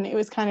a sudden it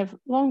was kind of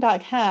long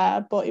dark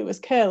hair, but it was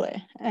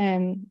curly.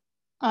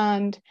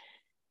 And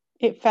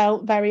it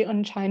felt very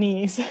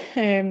un-Chinese,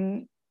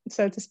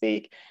 so to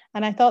speak.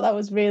 And I thought that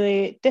was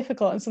really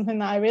difficult and something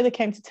that I really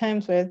came to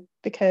terms with,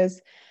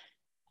 because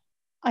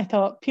I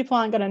thought people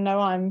aren't going to know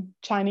I'm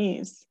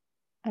Chinese.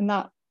 And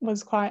that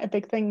was quite a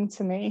big thing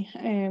to me.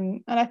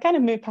 And I kind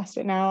of moved past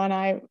it now, and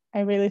I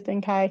really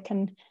think I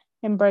can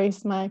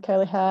embrace my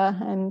curly hair.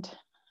 And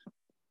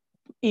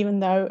even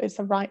though it's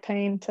a right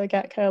pain to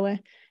get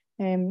curly,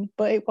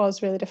 but it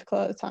was really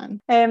difficult at the time.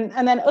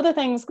 And then other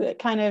things that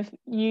kind of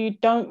you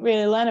don't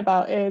really learn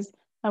about is,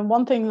 and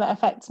one thing that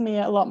affects me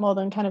a lot more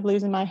than kind of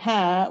losing my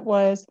hair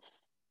was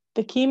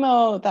the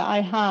chemo that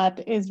I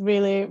had is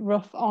really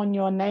rough on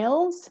your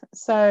nails.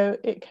 So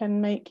it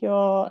can make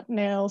your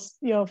nails,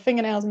 your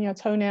fingernails and your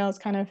toenails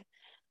kind of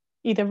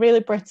either really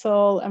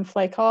brittle and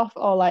flake off,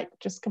 or like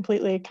just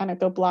completely kind of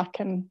go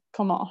black and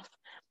come off.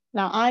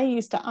 Now, I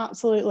used to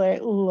absolutely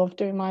love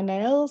doing my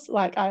nails.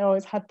 Like, I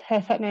always had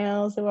perfect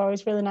nails. They were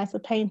always really nicely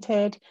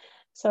painted.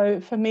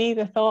 So for me,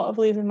 the thought of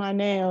losing my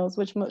nails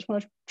was much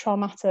more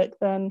traumatic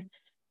than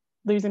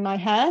losing my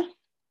hair.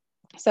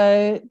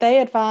 So they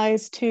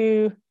advised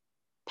to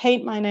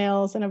paint my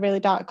nails in a really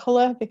dark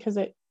colour because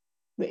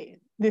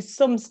there's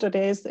some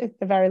studies, they're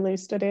very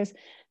loose studies,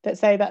 that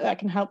say that that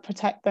can help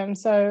protect them.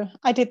 So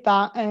I did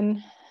that,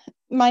 and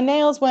my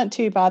nails weren't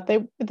too bad.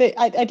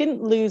 I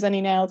didn't lose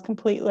any nails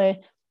completely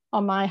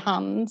on my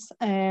hands.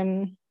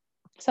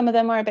 Some of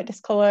them were a bit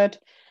discoloured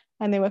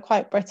and they were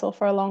quite brittle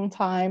for a long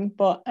time,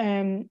 but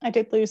I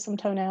did lose some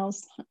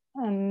toenails,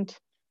 and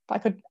I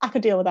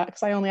could deal with that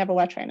because I only ever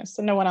wear trainers,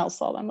 so no one else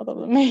saw them other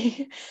than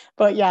me.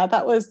 But yeah,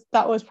 that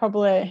was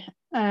probably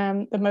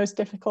the most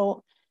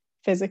difficult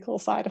physical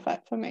side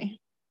effect for me.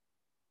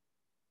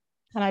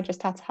 And I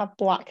just had to have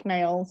black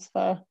nails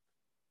for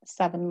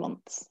 7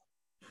 months,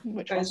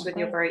 which goes with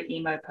your very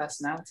emo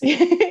personality.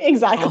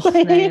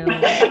 Exactly.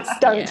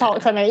 Don't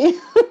talk to me.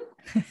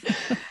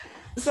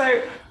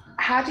 So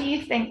how do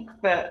you think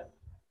that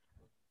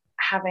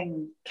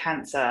having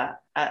cancer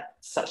at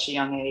such a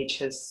young age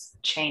has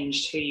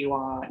changed who you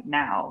are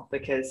now?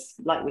 Because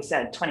like we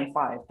said,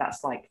 25,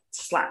 that's like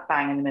slap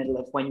bang in the middle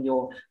of when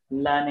you're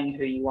learning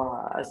who you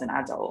are as an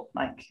adult.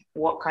 Like,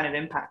 what kind of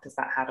impact has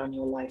that had on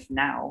your life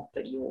now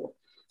that you're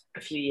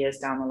a few years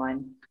down the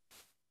line?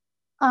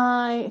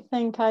 I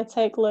think I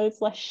take loads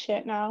less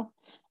shit now.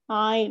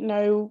 I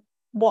know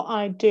what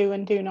I do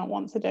and do not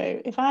want to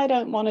do. If I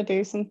don't want to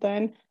do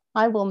something,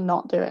 I will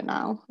not do it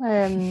now.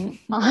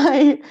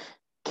 I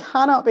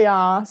cannot be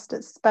asked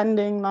at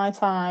spending my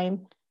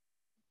time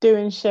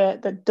doing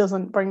shit that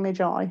doesn't bring me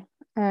joy.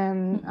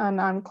 And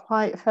I'm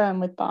quite firm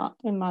with that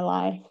in my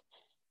life.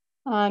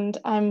 And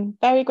I'm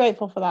very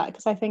grateful for that,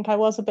 because I think I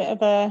was a bit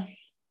of a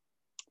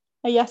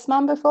yes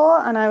man before,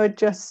 and I would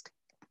just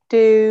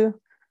do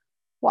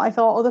what I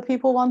thought other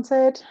people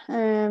wanted.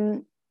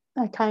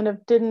 I kind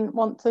of didn't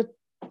want to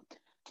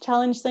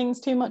challenge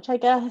things too much, I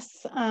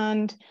guess.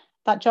 And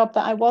that job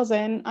that I was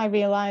in, I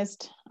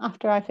realised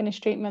after I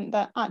finished treatment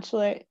that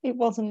actually it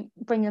wasn't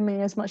bringing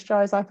me as much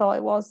joy as I thought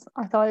it was.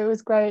 I thought it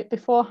was great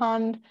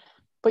beforehand,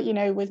 but you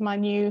know, with my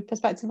new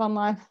perspective on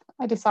life,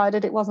 I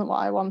decided it wasn't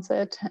what I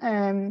wanted.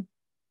 And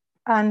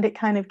it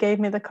kind of gave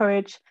me the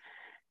courage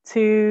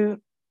to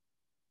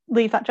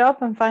leave that job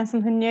and find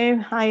something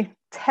new. I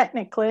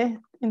technically,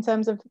 in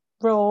terms of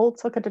role,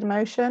 took a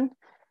demotion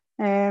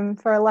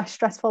for a less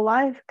stressful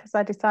life, because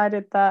I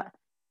decided that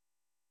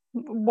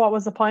what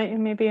was the point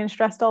in me being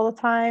stressed all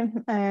the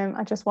time?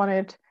 I just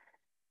wanted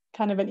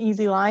kind of an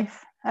easy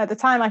life. At the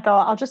time, I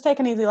thought I'll just take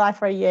an easy life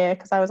for a year,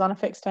 because I was on a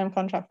fixed term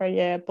contract for a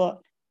year, but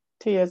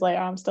 2 years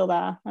later, I'm still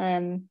there.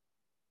 And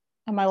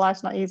my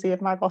life's not easy if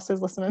my boss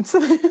is listening to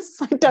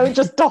this. I don't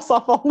just doss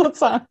off all the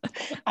time,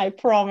 I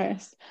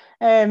promise.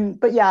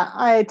 But yeah,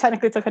 I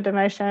technically took a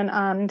demotion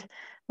and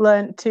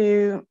learned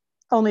to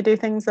only do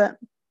things that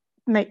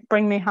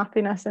bring me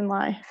happiness in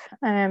life.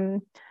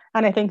 And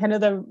I think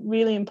another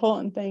really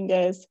important thing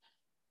is,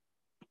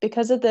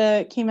 because of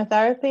the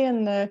chemotherapy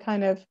and the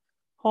kind of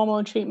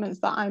hormone treatments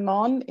that I'm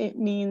on, it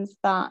means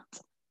that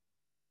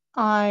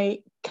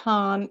I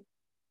can't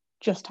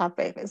just have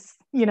babies.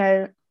 You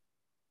know,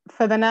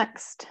 for the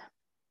next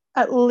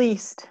at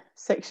least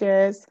 6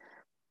 years,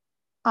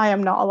 I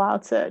am not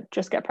allowed to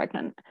just get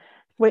pregnant,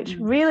 which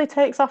really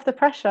takes off the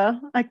pressure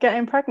of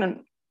getting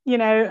pregnant. You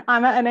know,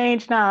 I'm at an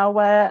age now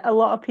where a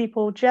lot of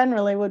people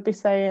generally would be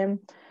saying,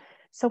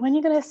 so when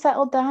you're going to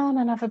settle down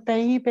and have a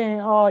baby,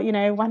 or, you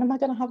know, when am I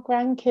going to have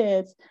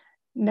grandkids?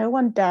 No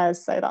one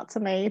dares say that to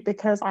me,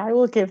 because I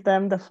will give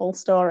them the full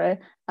story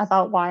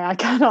about why I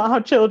cannot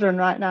have children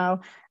right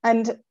now.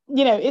 And,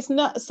 you know, it's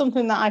not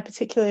something that I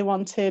particularly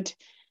wanted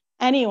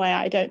anyway,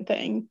 I don't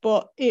think,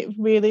 but it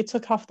really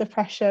took off the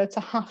pressure to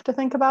have to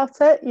think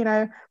about it. You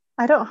know,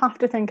 I don't have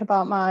to think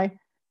about my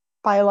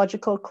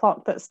biological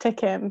clock that's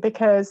ticking,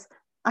 because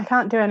I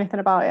can't do anything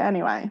about it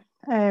anyway.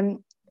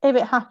 If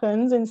it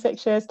happens in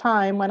 6 years'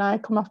 time, when I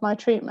come off my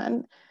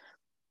treatment,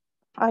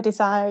 I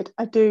decide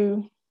I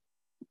do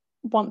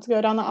want to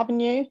go down that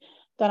avenue,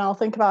 then I'll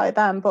think about it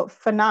then. But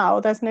for now,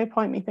 there's no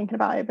point me thinking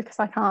about it, because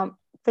I can't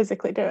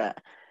physically do it.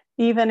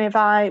 Even if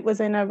I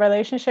was in a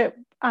relationship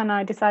and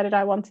I decided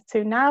I wanted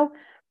to now,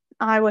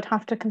 I would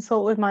have to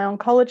consult with my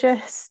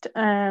oncologist.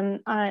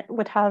 I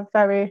would have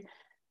very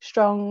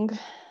strong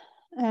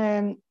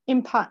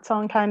impact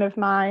on kind of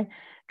my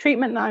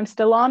treatment that I'm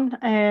still on.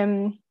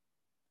 And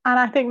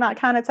I think that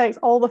kind of takes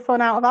all the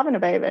fun out of having a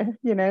baby.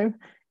 You know,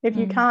 if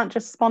you can't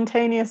just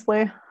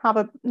spontaneously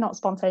not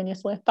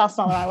spontaneously, that's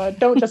not the right word,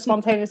 don't just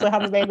spontaneously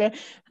have a baby,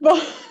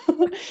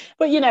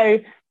 but you know,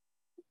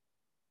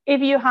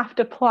 if you have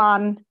to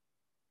plan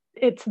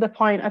it to the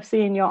point of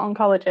seeing your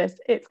oncologist,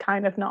 it's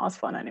kind of not as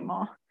fun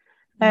anymore.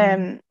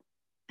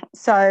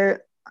 So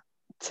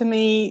to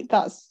me,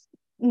 that's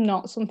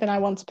not something I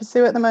want to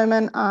pursue at the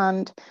moment,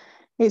 and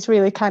it's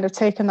really kind of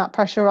taken that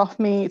pressure off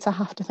me to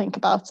have to think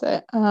about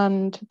it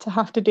and to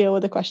have to deal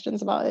with the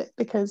questions about it,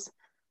 because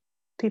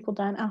people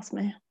don't ask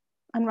me.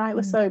 And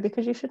rightly so,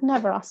 because you should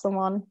never ask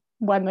someone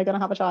when they're going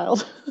to have a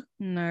child.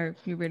 No,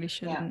 you really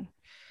shouldn't.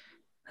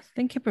 I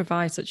think it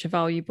provides such a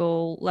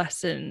valuable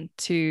lesson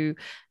to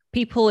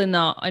people in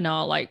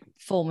our like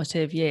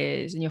formative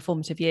years, in your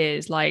formative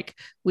years. Like,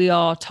 we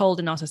are told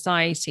in our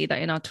society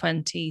that in our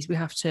 20s we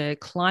have to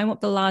climb up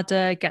the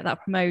ladder, get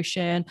that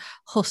promotion,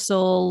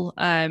 hustle,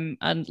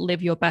 and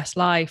live your best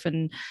life.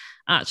 And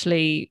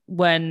actually,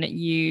 when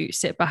you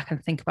sit back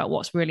and think about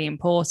what's really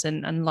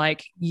important, and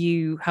like,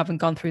 you haven't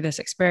gone through this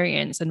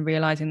experience and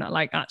realizing that,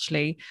 like,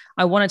 actually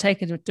I want to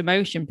take a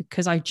demotion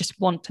because I just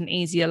want an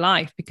easier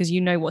life, because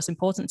you know what's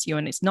important to you,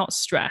 and it's not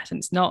stress and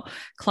it's not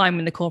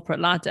climbing the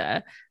corporate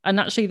ladder. And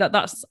actually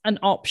that's an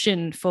option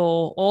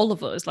for all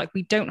of us. Like,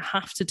 we don't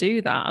have to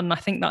do that. And I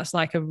think that's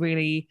like a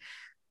really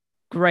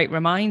great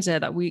reminder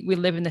that we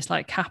live in this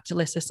like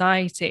capitalist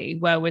society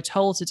where we're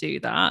told to do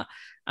that,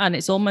 and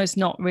it's almost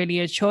not really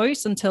a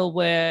choice until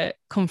we're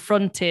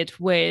confronted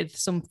with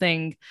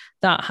something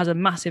that has a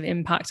massive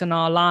impact on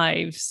our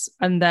lives,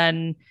 and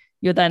then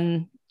you're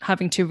then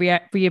having to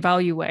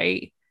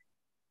reevaluate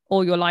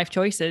all your life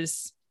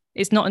choices.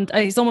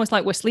 It's almost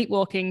like we're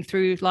sleepwalking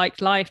through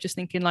like life, just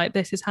thinking like,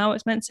 this is how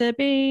it's meant to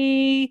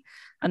be,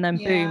 and then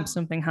boom,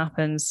 something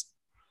happens.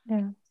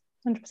 100%.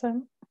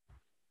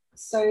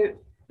 So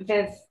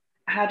Viv,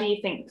 how do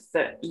you think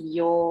that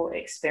your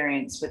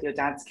experience with your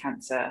dad's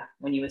cancer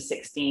when you were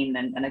 16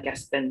 and I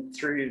guess then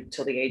through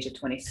till the age of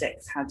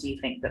 26, how do you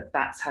think that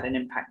that's had an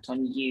impact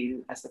on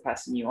you as the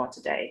person you are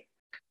today?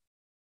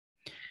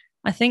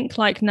 I think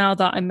like now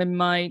that I'm in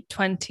my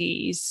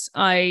 20s,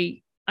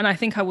 I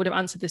think I would have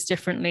answered this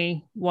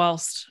differently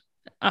whilst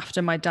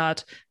after my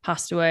dad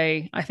passed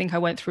away. I think I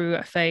went through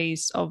a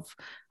phase of,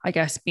 I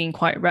guess, being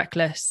quite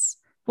reckless.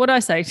 What did I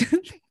say?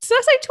 Did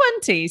I say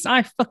 20s?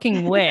 I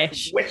fucking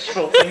wish.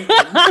 Wishful thinking.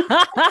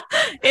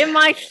 In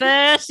my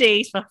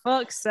 30s, for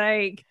fuck's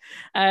sake.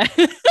 But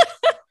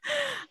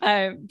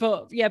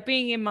yeah,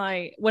 being in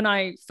when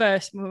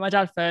my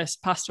dad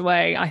first passed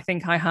away, I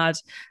think I had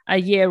a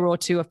year or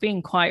two of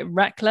being quite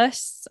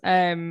reckless,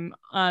 and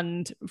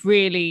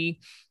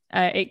really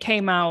it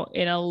came out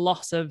in a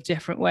lot of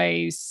different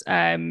ways,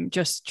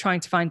 just trying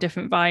to find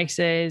different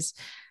vices,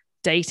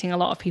 dating a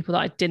lot of people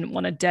that I didn't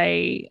want to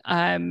date,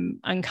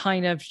 and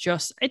kind of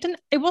just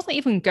it wasn't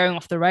even going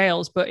off the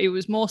rails, but it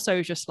was more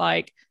so just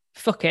like,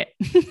 fuck it.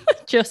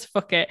 Just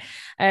fuck it.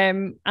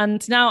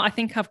 And now I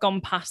think I've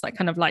gone past that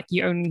kind of like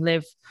you only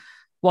live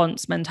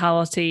once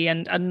mentality,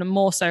 and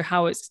more so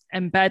how it's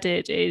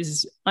embedded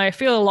is I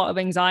feel a lot of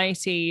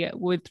anxiety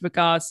with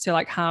regards to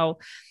like how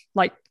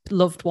like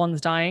loved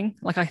ones dying.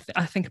 Like I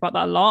think about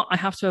that a lot. I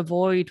have to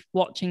avoid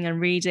watching and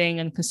reading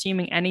and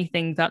consuming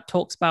anything that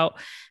talks about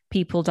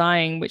people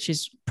dying, which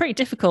is pretty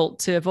difficult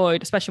to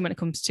avoid, especially when it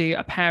comes to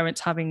a parent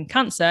having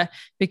cancer,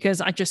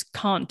 because I just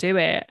can't do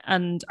it.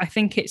 And I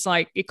think it's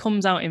like it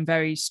comes out in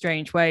very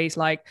strange ways.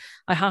 Like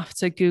I have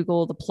to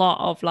Google the plot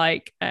of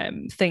like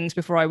things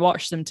before I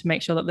watch them to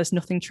make sure that there's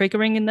nothing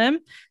triggering in them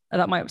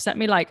that might upset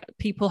me. Like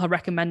people have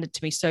recommended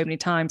to me so many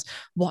times,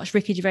 watch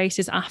Ricky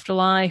Gervais's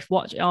Afterlife,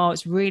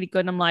 it's really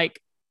good. And I'm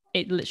like,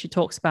 it literally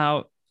talks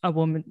about a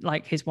woman,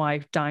 like his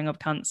wife, dying of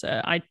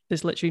cancer.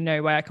 There's literally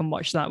no way I can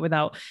watch that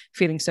without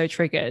feeling so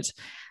triggered.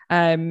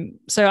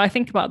 So I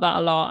think about that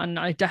a lot, and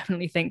I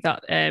definitely think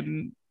that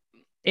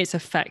it's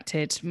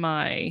affected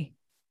my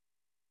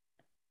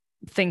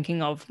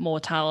thinking of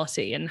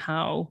mortality and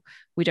how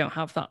we don't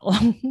have that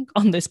long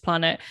on this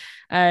planet.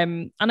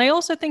 And I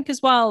also think as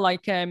well,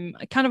 like kind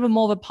of a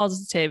more of a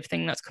positive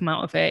thing that's come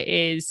out of it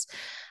is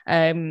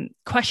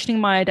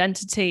questioning my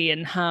identity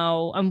and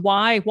how and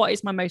why, what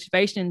is my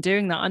motivation in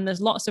doing that. And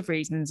there's lots of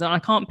reasons, and I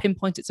can't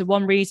pinpoint it to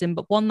one reason,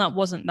 but one that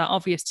wasn't that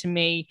obvious to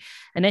me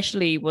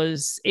initially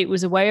was it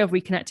was a way of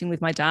reconnecting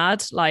with my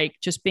dad, like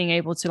just being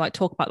able to like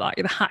talk about like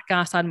the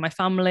Hatgar side of my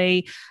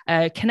family,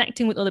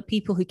 connecting with other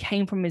people who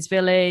came from his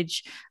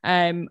village,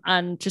 and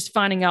just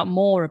finding out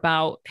more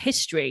about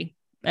history.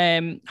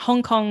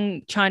 Hong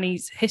Kong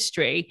Chinese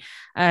history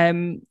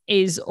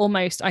is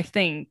almost, I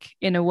think,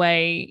 in a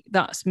way,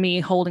 that's me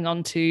holding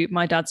on to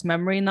my dad's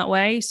memory in that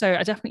way. So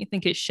I definitely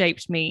think it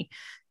shaped me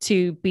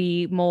to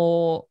be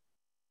more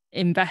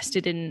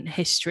invested in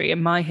history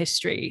and my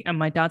history and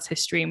my dad's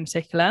history in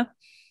particular.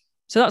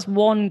 So that's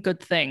one good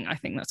thing I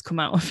think that's come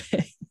out of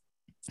it.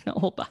 It's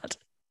not all bad.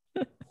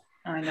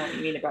 I know what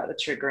you mean about the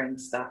triggering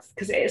stuff,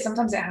 because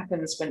sometimes it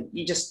happens when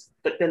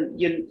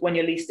when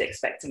you're least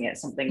expecting it.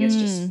 Something is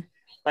just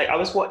like, I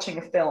was watching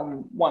a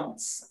film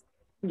once,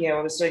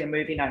 I was doing a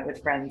movie night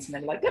with friends, and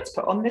they're like, let's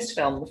put on this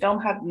film. The film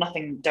had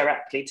nothing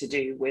directly to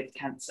do with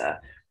cancer,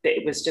 but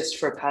it was just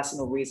for a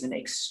personal reason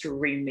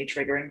extremely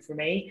triggering for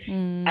me.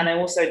 And I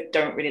also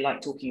don't really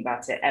like talking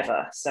about it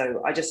ever,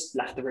 so I just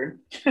left the room.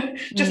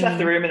 Left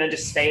the room and then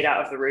just stayed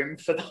out of the room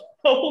for the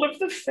whole of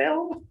the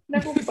film. And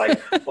everyone was like,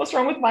 what's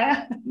wrong with my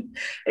hand?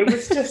 It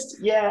was just,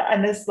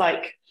 and there's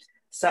like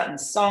certain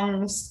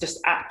songs, just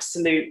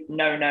absolute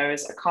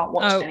no-nos. I can't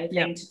watch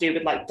anything to do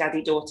with like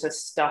daddy-daughter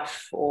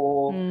stuff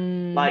or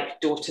like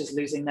daughters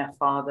losing their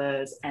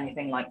fathers,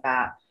 anything like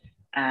that.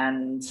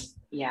 And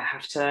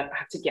have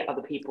to get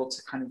other people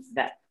to kind of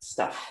vet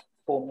stuff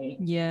for me.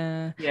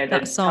 Yeah. You know,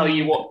 That then song, tell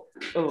you what.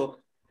 Oh,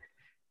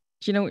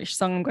 do you know which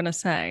song I'm gonna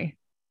say?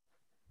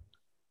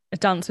 A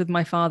Dance with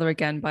My Father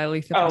Again by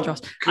Luther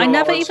Vandross. God. I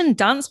never even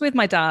danced with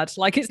my dad.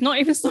 Like, it's not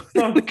even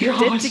something we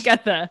did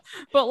together.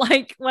 But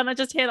like, when I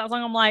just hear that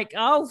song, I'm like,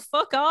 oh,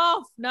 fuck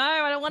off. No,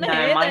 I don't want to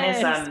hear mine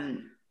this.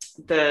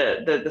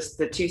 Is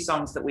the two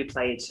songs that we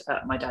played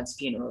at my dad's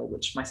funeral,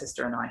 which my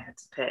sister and I had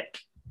to pick.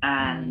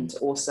 And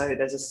also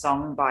there's a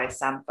song by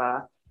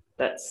Sampha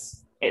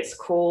it's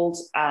called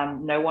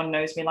No One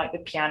Knows Me Like the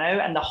Piano.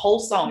 And the whole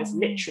song is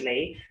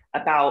literally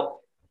about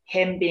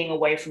him being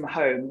away from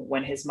home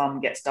when his mum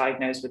gets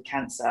diagnosed with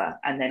cancer,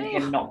 and then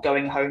him not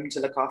going home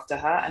to look after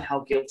her and how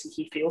guilty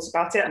he feels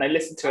about it. And I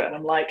listen to it and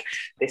I'm like,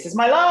 this is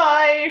my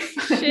life.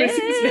 This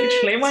is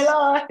literally my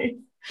life.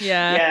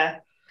 Yeah.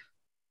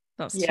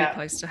 That's too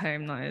close to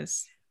home, that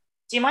is.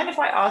 Do you mind if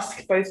I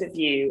ask both of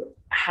you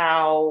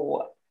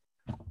how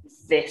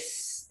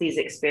these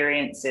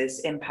experiences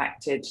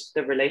impacted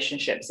the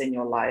relationships in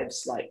your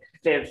lives? Like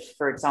Viv,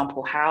 for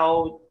example,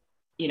 how,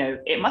 you know,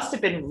 it must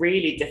have been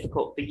really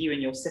difficult for you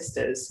and your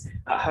sisters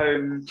at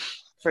home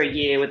for a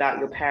year without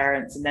your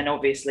parents. And then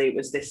obviously it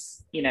was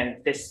this, you know,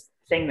 this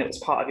thing that was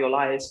part of your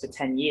lives for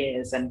 10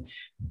 years. And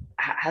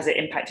has it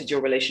impacted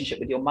your relationship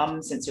with your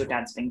mum since your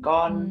dad's been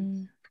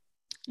gone?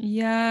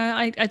 Yeah,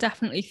 I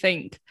definitely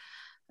think,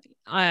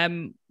 I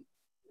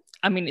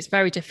mean, it's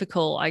very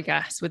difficult, I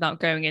guess, without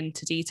going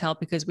into detail,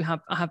 because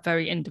I have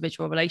very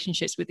individual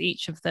relationships with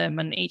each of them,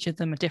 and each of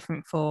them are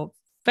different for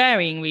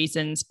varying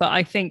reasons. But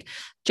I think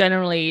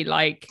generally,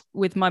 like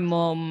with my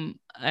mum,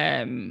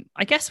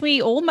 I guess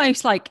we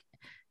almost like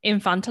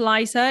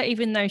infantilize her,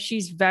 even though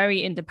she's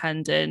very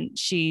independent.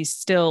 She's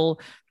still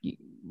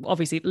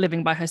obviously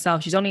living by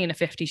herself. She's only in her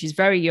 50s. She's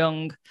very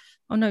young.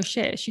 Oh no,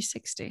 shit, she's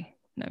 60.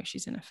 No,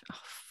 she's in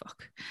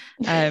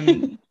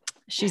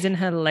she's in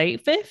her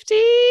late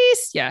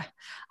 50s. Yeah.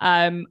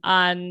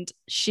 And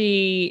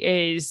she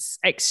is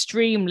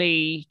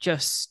extremely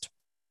just,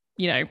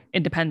 you know,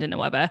 independent or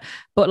whatever.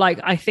 But like,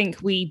 I think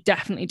we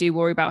definitely do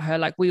worry about her.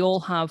 Like, we all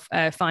have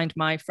Find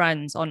My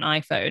Friends on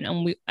iPhone,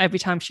 and every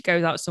time she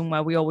goes out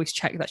somewhere, we always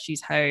check that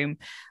she's home.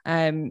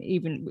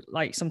 Even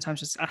like sometimes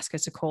just ask her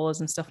to call us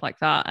and stuff like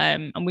that.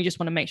 And we just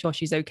want to make sure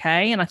she's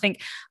okay. And I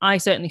think I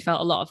certainly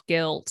felt a lot of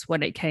guilt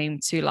when it came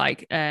to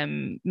like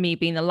me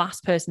being the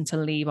last person to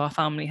leave our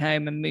family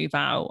home and move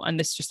out. And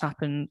this just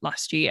happened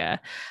last year.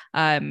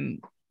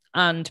 And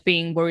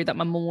being worried that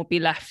my mum would be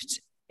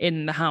left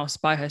in the house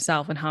by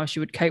herself and how she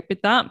would cope with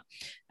that.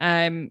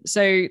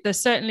 So there's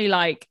certainly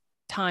like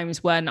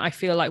times when I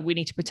feel like we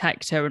need to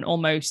protect her, and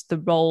almost the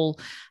role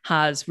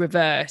has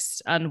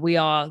reversed and we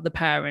are the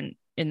parent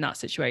in that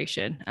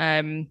situation.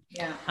 And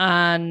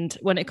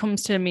when it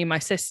comes to me and my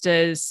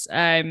sisters,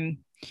 I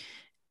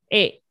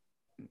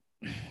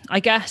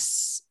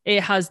guess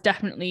it has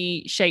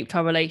definitely shaped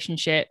our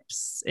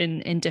relationships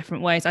in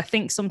different ways. I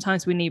think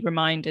sometimes we need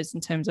reminders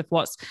in terms of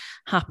what's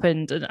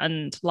happened,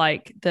 and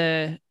like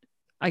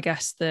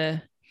what's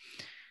the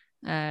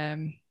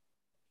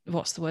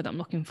word I'm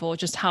looking for?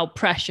 Just how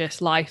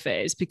precious life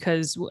is,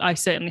 because I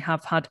certainly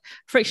have had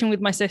friction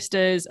with my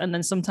sisters. And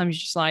then sometimes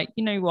you're just like,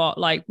 you know what,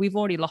 like we've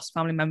already lost a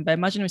family member.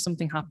 Imagine if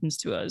something happens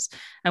to us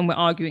and we're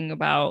arguing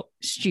about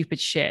stupid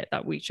shit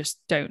that we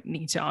just don't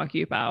need to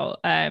argue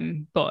about.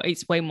 But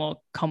it's way more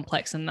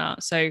complex than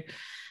that. So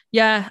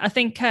yeah, I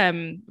think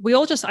we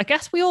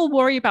all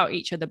worry about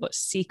each other, but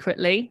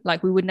secretly,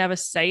 like we would never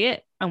say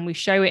it, and we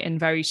show it in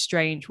very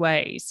strange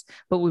ways,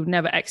 but we would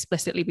never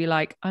explicitly be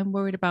like, I'm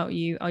worried about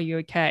you. Are you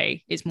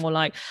okay? It's more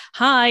like,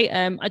 hi,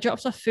 I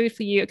dropped off food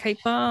for you. Okay,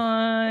 bye.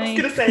 I was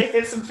going to say,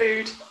 here's some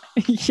food.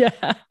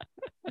 Yeah.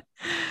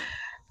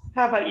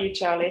 How about you,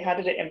 Charlie? How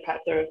did it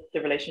impact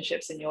the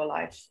relationships in your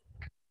life?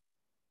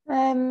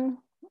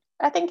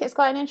 I think it's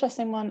quite an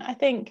interesting one. I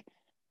think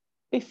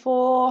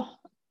before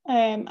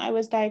I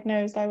was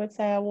diagnosed, I would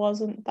say I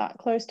wasn't that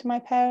close to my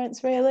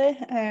parents really.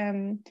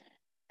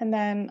 And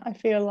then I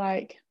feel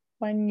like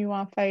when you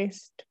are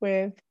faced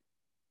with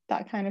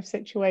that kind of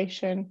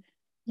situation,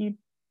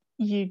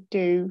 you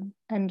do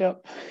end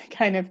up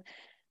kind of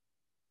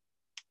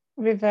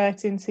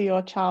reverting to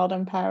your child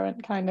and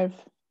parent kind of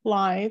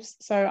lives.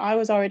 So I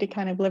was already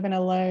kind of living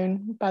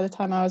alone by the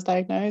time I was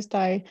diagnosed.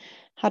 I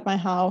had my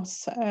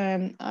house.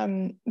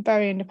 I'm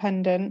very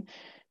independent.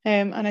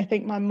 And I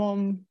think my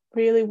mum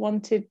really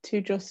wanted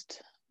to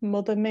just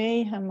mother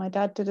me, and my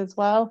dad did as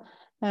well.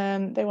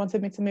 They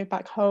wanted me to move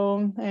back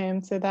home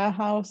to their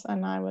house,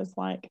 and I was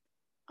like,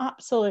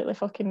 absolutely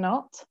fucking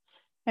not.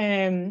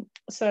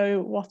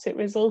 So what it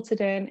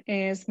resulted in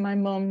is my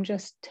mum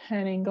just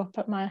turning up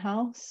at my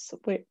house,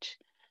 which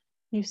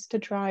used to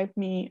drive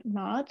me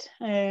mad.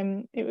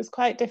 It was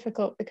quite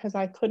difficult because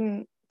I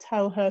couldn't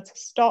tell her to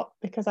stop,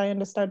 because I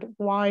understood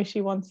why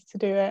she wanted to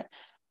do it,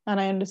 and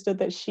I understood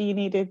that she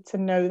needed to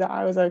know that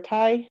I was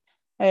okay.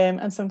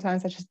 And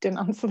sometimes I just didn't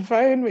answer the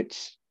phone,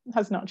 which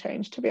has not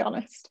changed, to be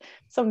honest.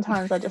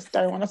 Sometimes I just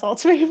don't want to talk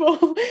to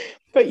people.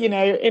 But, you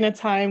know, in a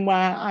time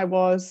where I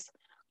was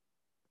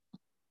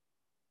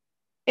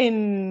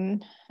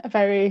in a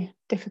very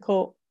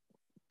difficult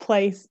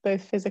place,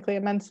 both physically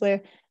and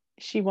mentally.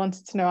 She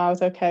wanted to know I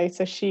was okay,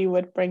 so she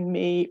would bring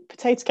me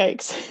potato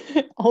cakes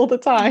all the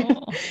time,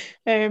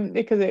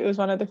 because it was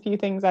one of the few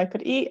things I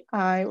could eat.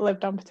 I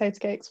lived on potato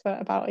cakes for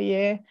about a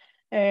year,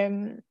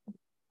 and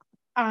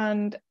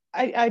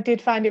I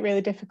did find it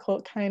really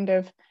difficult, kind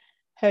of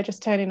her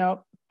just turning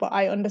up, but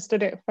I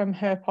understood it from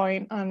her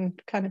point and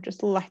kind of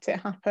just let it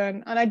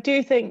happen. And I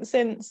do think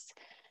since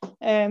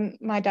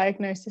my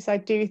diagnosis, I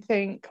do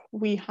think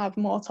we have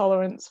more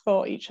tolerance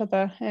for each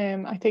other.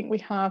 I think we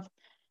have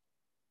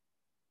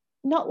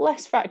not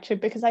less fractured,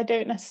 because I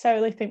don't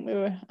necessarily think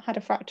had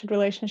a fractured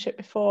relationship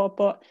before,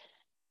 but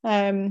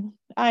I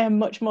am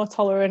much more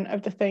tolerant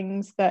of the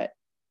things that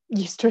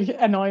used to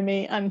annoy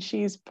me, and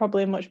she's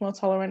probably much more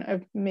tolerant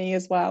of me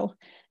as well.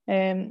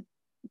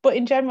 But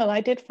in general,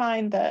 I did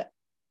find that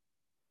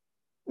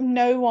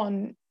no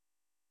one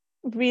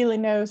really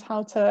knows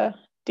how to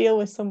deal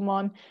with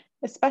someone,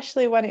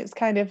 especially when it's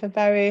kind of a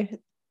very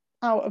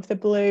out of the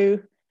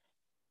blue,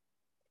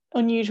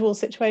 unusual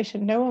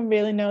situation. No one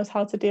really knows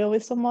how to deal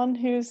with someone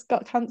who's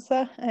got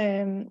cancer,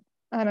 and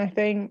I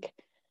think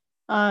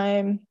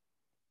I'm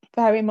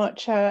very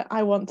much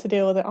I want to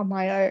deal with it on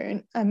my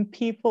own, and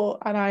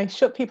I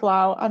shut people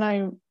out,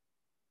 and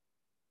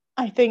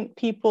I think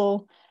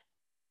people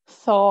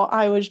thought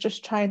I was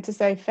just trying to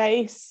save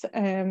face,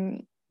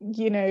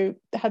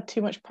 had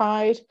too much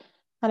pride,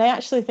 and I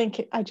actually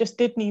think I just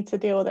did need to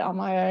deal with it on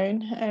my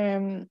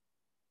own.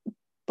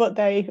 But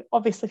they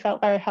obviously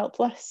felt very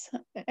helpless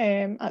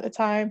at the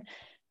time,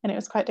 and it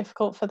was quite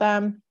difficult for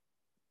them.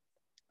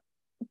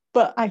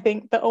 But I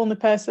think the only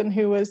person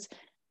who was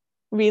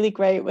really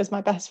great was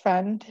my best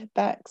friend,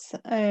 Bex,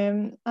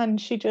 and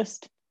she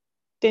just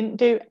didn't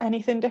do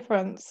anything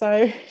different.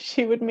 So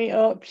she would meet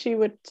up, she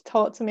would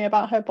talk to me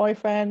about her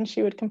boyfriend,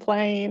 she would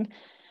complain,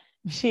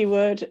 she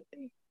would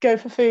go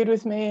for food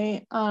with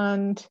me,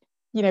 and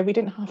we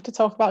didn't have to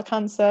talk about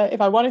cancer.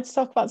 If I wanted to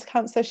talk about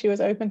cancer, she was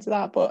open to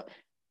that, but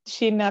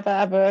she never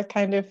ever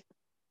kind of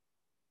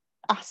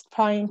asked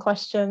prying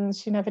questions.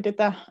 She never did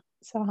that.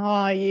 So how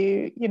are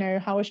you?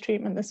 How was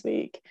treatment this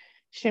week?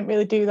 She didn't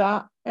really do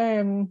that.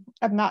 And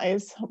that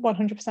is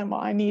 100%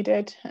 what I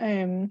needed.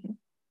 And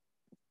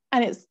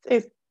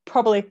it's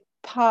probably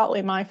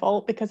partly my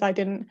fault because I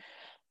didn't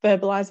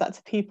verbalize that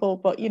to people,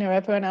 but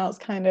everyone else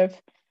kind of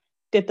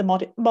did the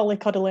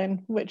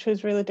mollycoddling, which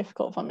was really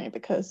difficult for me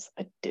because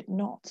I did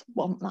not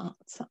want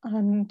that,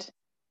 and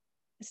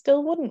I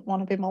still wouldn't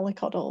want to be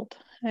mollycoddled.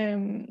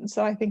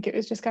 So I think it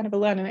was just kind of a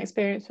learning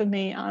experience for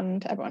me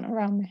and everyone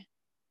around me.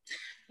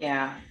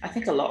 Yeah, I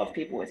think a lot of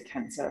people with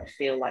cancer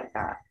feel like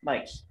that.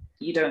 Like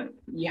you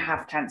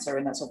have cancer,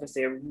 and that's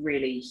obviously a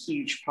really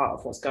huge part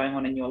of what's going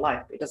on in your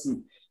life. It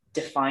doesn't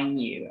define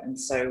you. And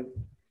so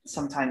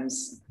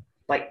sometimes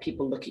like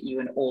people look at you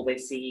and all they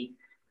see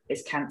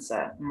is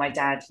cancer. My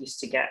dad used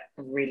to get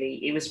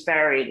he was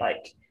very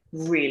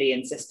really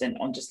insistent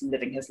on just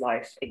living his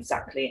life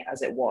exactly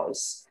as it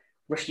was,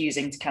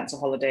 refusing to cancel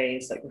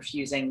holidays,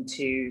 refusing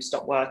to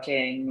stop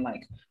working,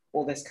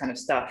 all this kind of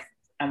stuff,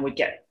 and would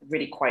get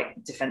really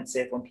quite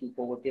defensive when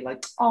people would be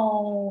like,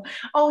 oh,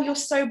 you're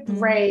so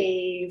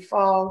brave,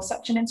 oh,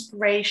 such an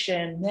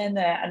inspiration.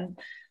 And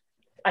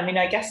I mean,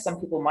 I guess some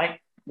people might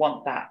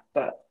want that,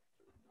 but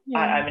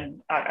I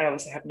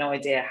obviously have no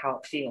idea how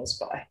it feels,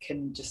 but I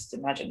can just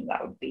imagine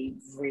that would be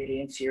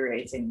really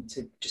infuriating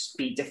to just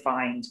be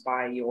defined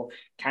by your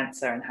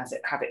cancer and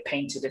have it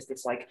painted as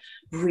this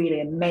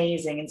really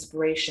amazing,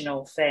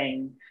 inspirational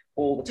thing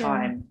all the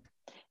time.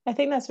 I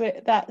think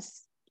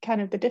that's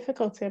kind of the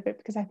difficulty of it,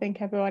 because I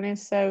think everyone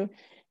is so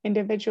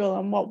individual,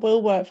 and what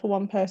will work for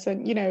one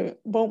person,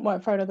 won't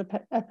work for another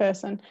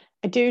person.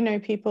 I do know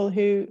people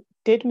who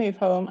did move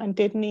home and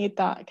did need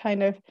that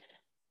kind of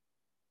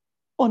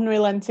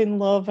unrelenting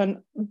love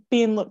and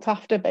being looked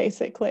after,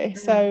 basically.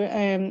 So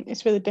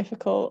it's really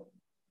difficult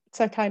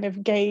to kind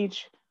of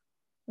gauge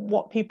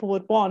what people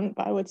would want,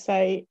 but I would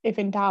say if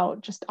in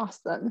doubt, just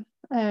ask them,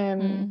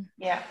 and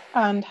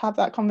have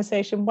that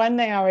conversation when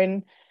they are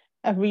in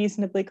a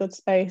reasonably good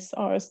space,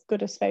 or as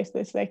good a space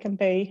as they can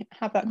be.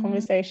 Have that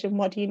conversation.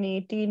 What do you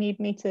need? Do you need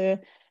me to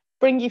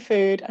bring you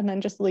food and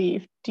then just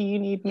leave? Do you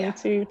need me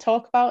to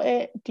talk about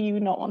it? Do you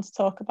not want to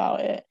talk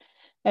about it?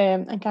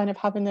 And kind of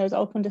having those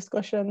open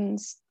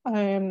discussions,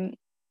 I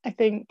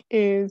think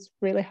is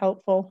really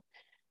helpful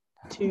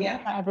to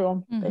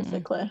everyone,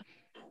 basically.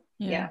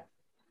 Yeah,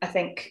 I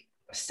think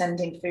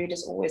sending food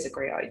is always a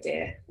great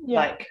idea.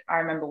 I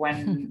remember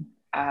when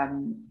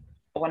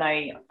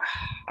I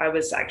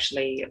was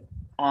actually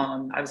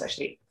on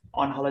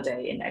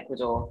holiday in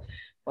Ecuador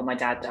when my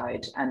dad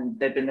died, and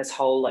there'd been this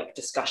whole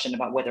discussion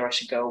about whether I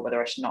should go or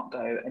whether I should not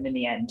go, and in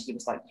the end he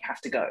was like, you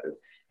have to go.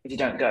 If you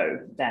don't go,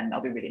 then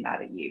I'll be really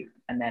mad at you.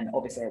 And then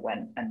obviously I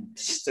went, and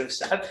so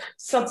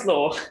sod's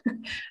law.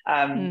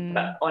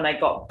 But when I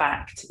got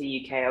back to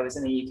the UK, I was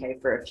in the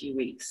UK for a few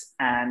weeks,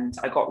 and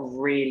I got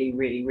really,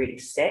 really, really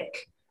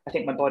sick. I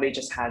think my body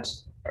just had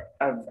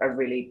a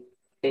really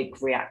big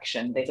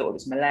reaction. They thought it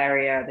was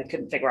malaria. They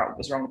couldn't figure out what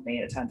was wrong with me.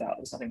 It turned out it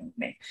was nothing with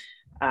me.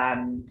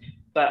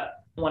 But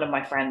one of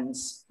my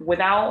friends,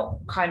 without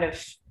kind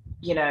of,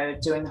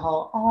 doing the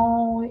whole,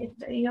 oh,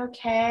 are you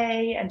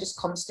okay? And just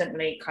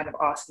constantly kind of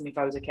asking me if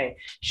I was okay.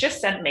 She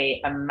just sent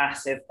me a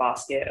massive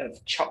basket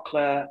of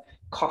chocolate,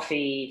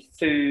 coffee,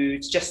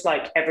 food, just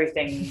like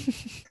everything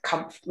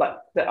like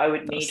that I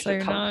would need for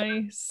comfort.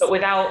 Nice. But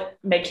without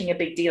making a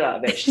big deal out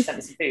of it, she sent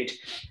me some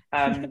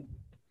food,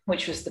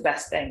 which was the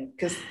best thing.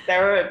 Because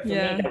for me,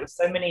 there were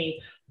so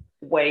many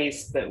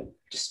ways that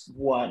just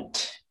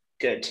weren't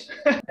good.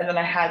 And then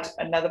I had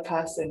another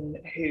person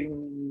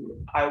who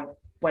I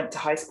went to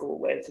high school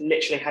with,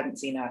 literally hadn't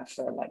seen her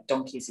for like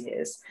donkey's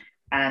years.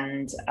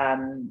 And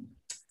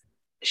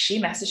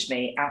she messaged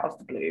me out of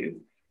the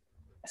blue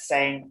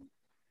saying,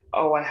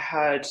 oh, I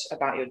heard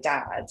about your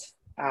dad.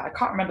 I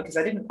can't remember because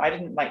I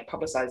didn't like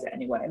publicize it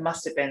anywhere. It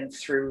must have been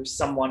through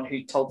someone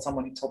who told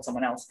someone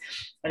else.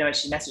 Anyway,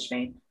 she messaged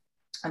me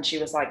and she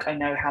was like, I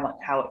know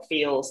how it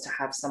feels to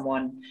have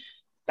someone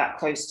that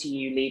close to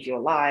you leave your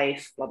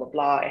life, blah, blah,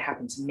 blah. It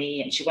happened to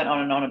me. And she went on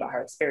and on about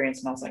her experience.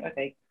 And I was like,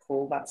 okay,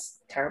 cool. That's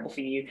terrible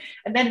for you.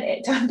 And then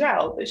it turned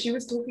out that she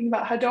was talking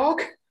about her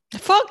dog. For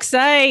fuck's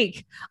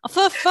sake.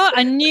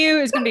 I knew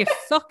it was going to be a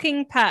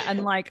fucking pet.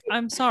 And like,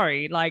 I'm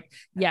sorry. Like,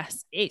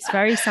 yes, it's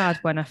very sad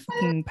when a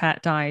fucking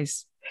pet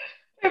dies.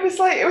 It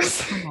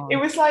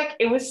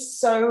was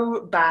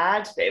so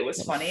bad that it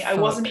was funny. I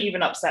wasn't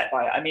even upset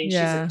by it. I mean, she's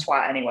a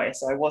twat anyway,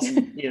 so I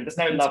wasn't, there's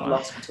no love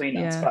lost between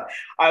us. But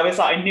I was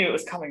like, I knew it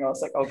was coming. I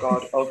was like, oh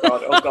God.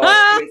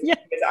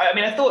 I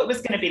mean, I thought it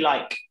was going to be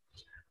like,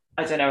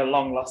 I don't know, a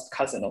long lost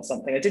cousin or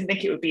something. I didn't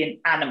think it would be an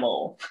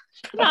animal.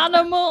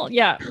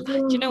 Yeah.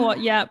 Do you know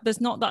what? Yeah, that's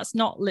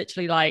not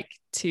literally like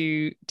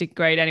to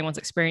degrade anyone's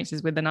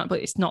experiences with the animal, but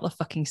it's not the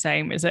fucking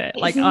same, is it?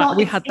 Like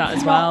we had that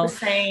as well. It's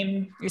not the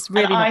same. It's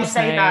really not the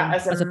same. I say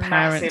that as a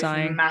parent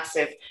dying.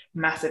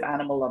 Massive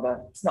animal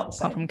lover. It's not the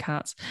same. Apart from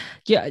cats.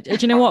 Yeah. Do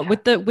you know what?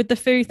 With the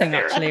food thing,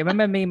 actually, I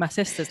remember me and my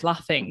sisters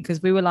laughing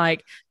because we were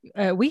like,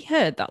 we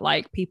heard that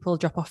like people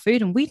drop off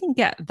food and we didn't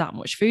get that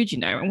much food,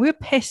 and we were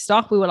pissed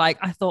off. We were like,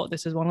 I thought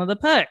this was one of the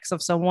perks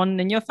of someone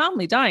in your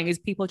family dying is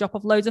people drop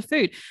off loads of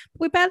food.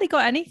 But we barely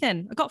got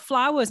anything. I got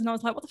flowers and I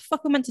was like, what the fuck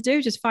are we meant to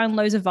do? Just find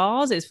loads of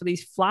vases for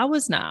these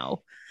flowers now?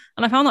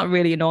 And I found that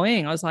really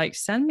annoying. I was like,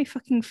 send me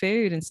fucking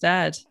food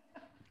instead.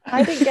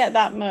 I didn't get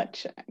that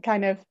much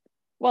kind of.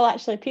 Well,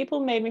 actually, people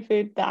made me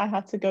food that I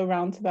had to go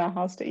round to their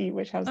house to eat,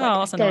 which I was like,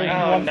 that's annoying.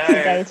 I don't want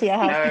to go to your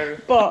house. No.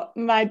 But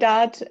my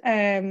dad,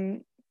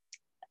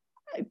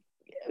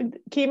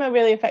 chemo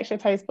really affects your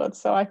taste buds,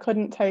 so I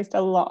couldn't taste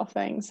a lot of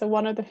things. So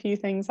one of the few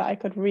things that I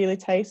could really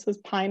taste was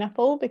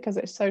pineapple because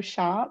it's so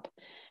sharp.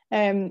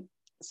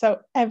 So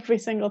every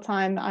single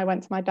time that I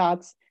went to my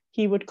dad's,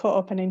 he would cut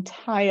up an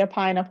entire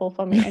pineapple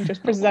for me and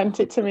just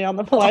present it to me on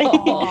the plate.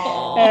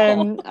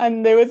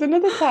 And there was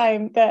another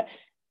time that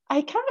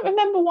I can't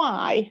remember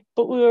why,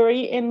 but we were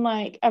eating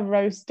like a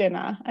roast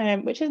dinner,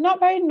 which is not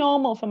very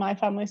normal for my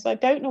family. So I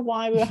don't know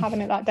why we were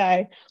having it that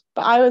day.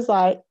 But I was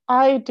like,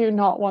 I do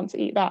not want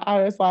to eat that.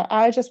 I was like,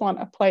 I just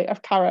want a plate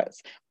of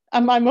carrots.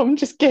 And my mum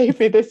just gave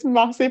me this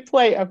massive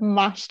plate of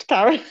mashed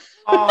carrots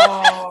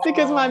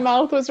because my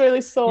mouth was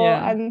really sore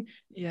and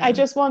I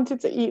just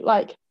wanted to eat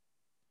like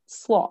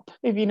slop,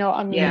 if you know what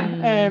I mean.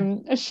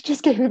 And she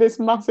just gave me this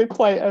massive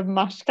plate of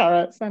mashed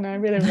carrots and I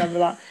really remember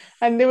that.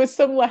 And there was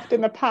some left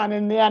in the pan.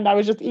 In the end, I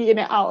was just eating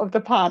it out of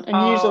the pan.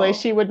 And usually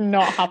she would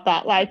not have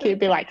that. Like, it'd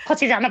be like,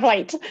 put it on the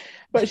plate.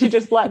 But she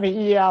just let me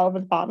eat it out of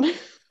the pan.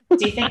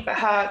 Do you think that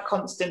her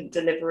constant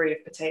delivery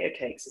of potato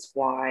cakes is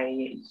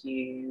why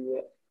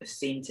you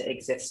seem to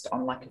exist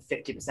on like a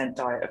 50%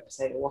 diet of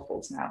potato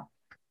waffles now?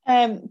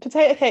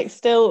 Potato cakes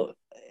still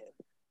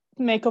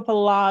make up a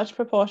large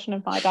proportion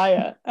of my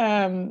diet.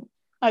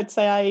 I'd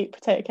say I eat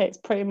potato cakes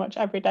pretty much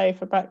every day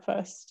for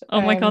breakfast. Oh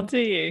my God, do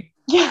you?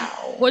 Yeah.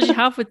 What do you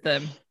have with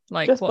them?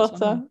 Like just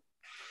butter.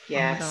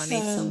 Yes. I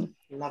need some.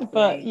 Lovely.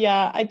 But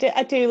yeah, I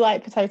do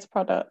like potato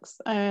products.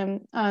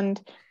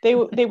 And they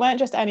weren't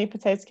just any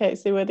potato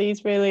cakes. They were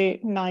these really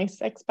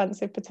nice,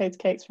 expensive potato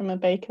cakes from a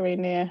bakery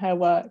near her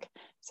work.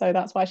 So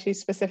that's why she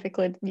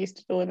specifically used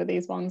to deliver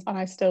these ones, and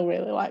I still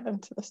really like them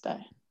to this day.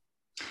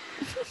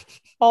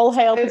 All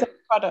hail potato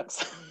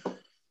products.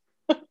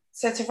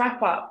 So to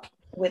wrap up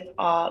with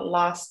our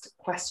last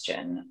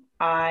question,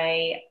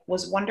 I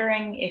was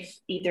wondering if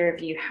either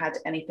of you had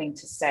anything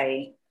to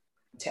say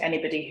to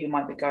anybody who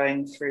might be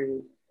going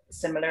through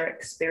similar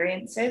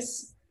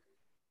experiences.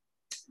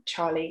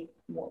 Charlie,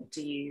 what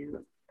do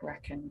you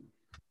reckon?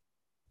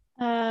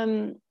 I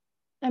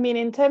mean,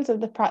 in terms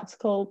of the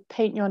practical,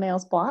 paint your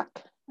nails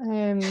black.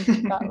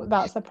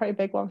 That's a pretty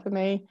big one for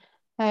me.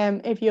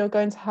 If you're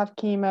going to have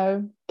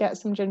chemo, get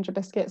some ginger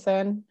biscuits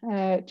in.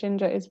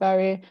 Ginger is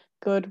very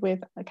good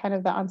with kind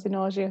of the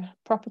anti-nausea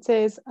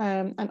properties,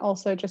 and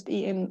also just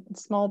eating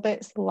small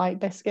bits, light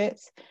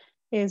biscuits,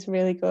 is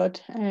really good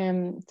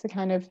to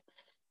kind of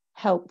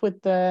help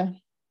with the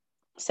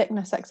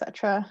sickness,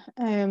 etc.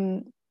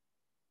 And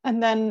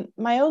then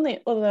my only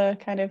other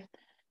kind of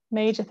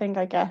major thing,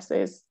 I guess,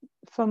 is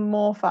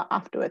for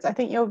afterwards. I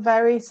think you're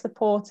very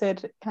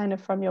supported kind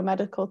of from your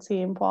medical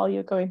team while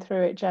you're going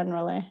through it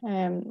generally.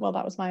 Well,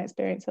 that was my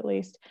experience at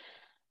least.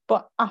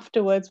 But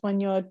afterwards,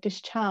 when you're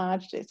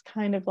discharged, it's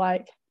kind of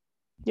like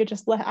you're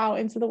just let out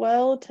into the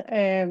world.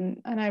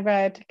 And I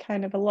read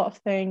kind of a lot of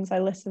things. I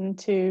listened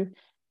to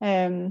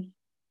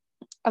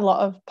a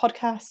lot of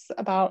podcasts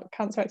about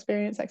cancer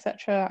experience,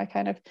 etc. I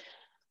kind of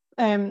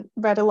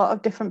read a lot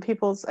of different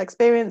people's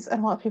experience,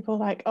 and a lot of people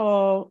were like,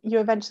 oh, you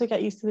eventually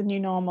get used to the new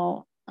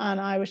normal.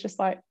 And I was just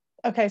like,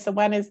 okay, so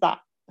when is that?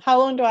 How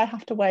long do I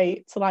have to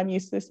wait till I'm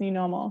used to this new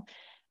normal?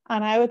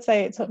 And I would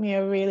say it took me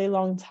a really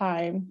long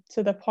time,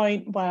 to the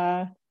point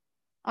where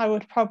I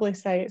would probably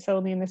say it's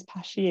only in this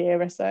past year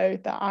or so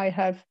that I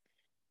have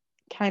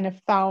kind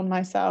of found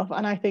myself.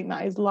 And I think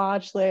that is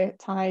largely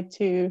tied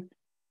to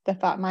the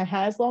fact my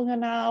hair's longer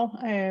now.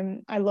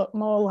 I look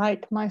more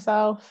like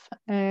myself.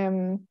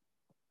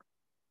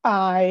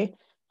 I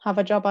have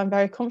a job I'm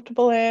very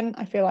comfortable in.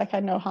 I feel like I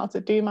know how to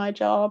do my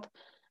job.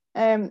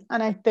 And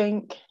I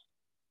think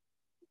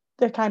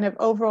the kind of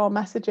overall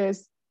message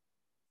is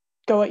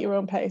go at your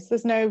own pace.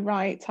 There's no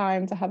right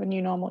time to have a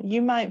new normal.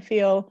 You might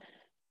feel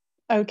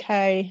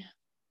okay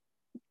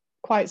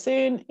quite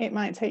soon. It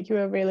might take you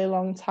a really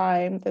long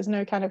time. There's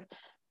no kind of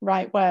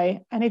right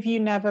way. And if you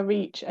never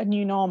reach a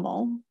new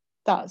normal,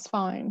 that's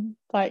fine.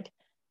 Like,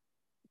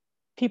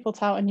 people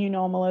tout a new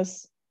normal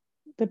as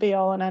the be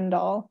all and end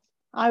all.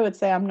 I would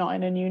say I'm not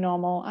in a new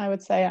normal. I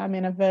would say I'm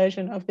in a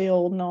version of the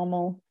old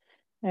normal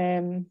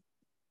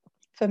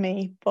for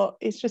me, but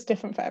it's just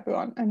different for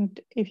everyone. And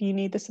if you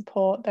need the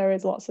support, there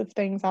is lots of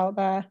things out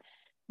there,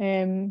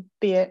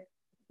 be it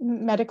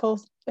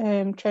medical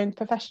trained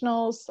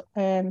professionals,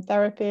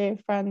 therapy,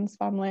 friends,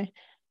 family.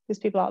 There's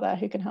people out there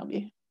who can help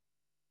you.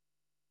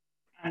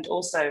 And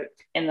also,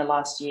 in the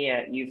last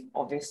year, you've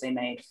obviously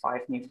made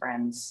 5 new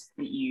friends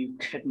that you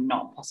could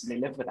not possibly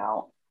live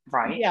without,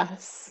 right?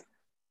 Yes.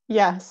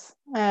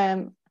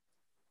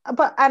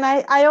 But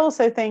I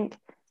also think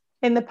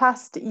in the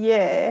past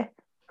year,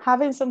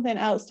 having something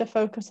else to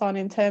focus on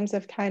in terms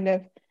of kind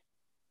of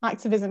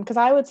activism, because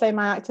I would say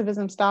my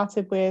activism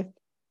started with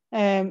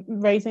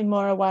raising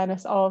more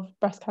awareness of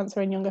breast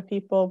cancer in younger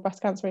people,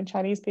 breast cancer in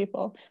Chinese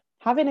people,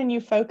 having a new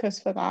focus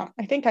for that.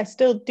 I think I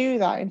still do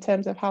that in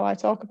terms of how I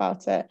talk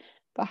about it,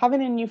 but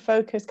having a new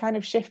focus kind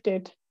of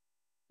shifted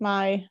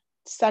my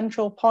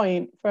central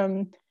point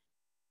from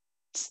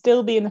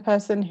still being the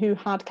person who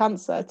had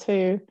cancer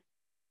to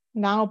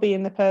now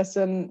being the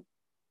person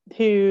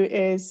who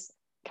is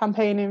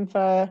campaigning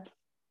for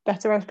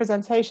better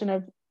representation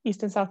of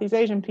East and Southeast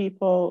Asian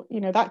people,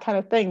 you know, that kind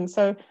of thing.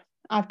 So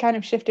I've kind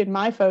of shifted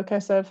my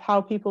focus of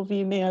how people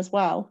view me as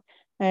well.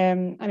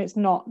 And it's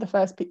not the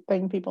first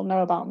thing people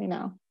know about me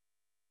now.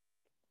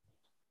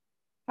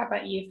 How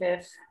about you,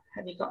 Viv?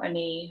 Have you got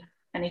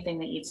anything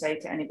that you'd say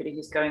to anybody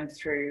who's going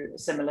through a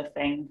similar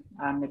thing,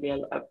 maybe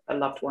a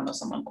loved one or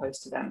someone close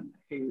to them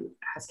who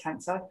has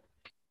cancer?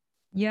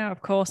 Yeah,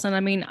 of course. And I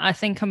mean, I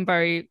think I'm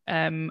very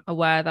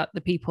aware that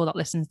the people that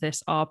listen to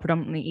this are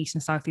predominantly East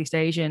and Southeast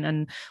Asian.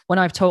 And when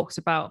I've talked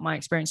about my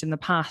experience in the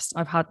past,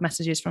 I've had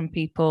messages from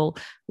people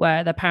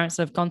where their parents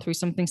have gone through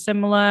something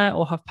similar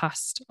or have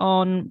passed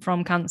on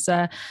from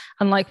cancer.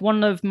 And like,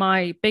 one of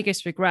my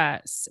biggest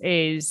regrets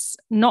is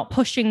not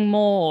pushing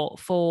more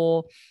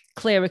for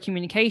clearer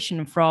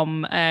communication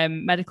from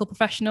medical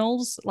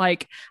professionals.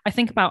 Like, I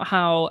think about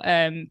how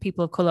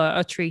people of colour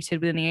are treated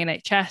within the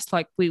NHS.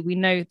 Like, we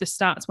know the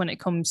stats when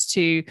it comes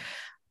to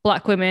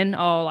Black women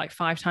are like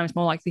 5 times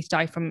more likely to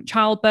die from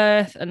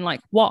childbirth. And like,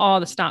 what are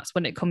the stats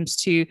when it comes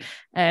to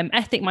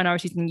ethnic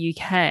minorities in the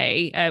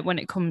UK when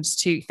it comes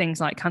to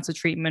things like cancer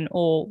treatment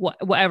or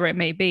whatever it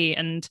may be,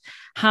 and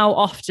how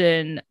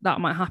often that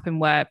might happen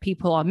where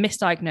people are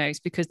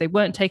misdiagnosed because they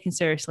weren't taken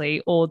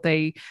seriously or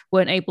they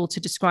weren't able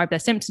to describe their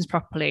symptoms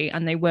properly,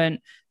 and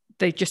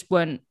they just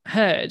weren't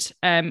heard.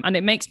 And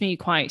it makes me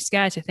quite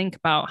scared to think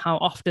about how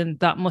often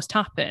that must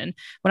happen.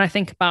 When I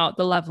think about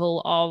the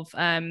level of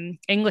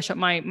English that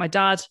my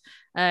dad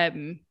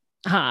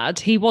had,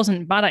 he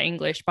wasn't bad at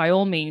English by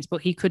all means,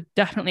 but he could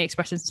definitely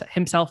express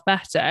himself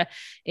better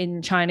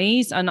in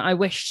Chinese. And I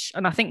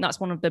think that's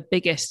one of the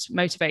biggest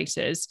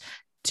motivators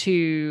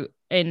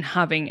in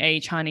having a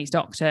Chinese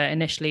doctor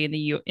initially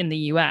in the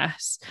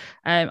US,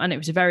 and it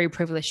was a very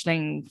privileged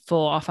thing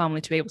for our family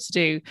to be able to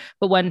do.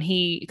 But when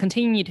he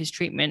continued his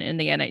treatment in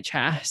the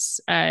NHS,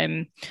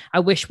 I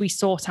wish we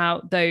sought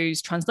out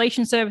those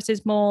translation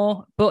services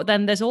more. But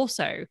then there's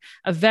also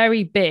a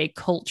very big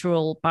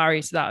cultural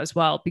barrier to that as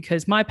well,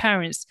 because my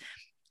parents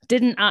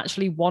didn't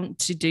actually want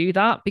to do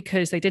that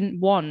because they didn't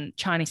want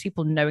Chinese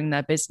people knowing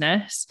their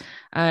business.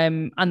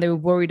 And they were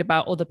worried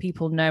about other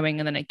people knowing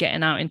and then it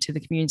getting out into the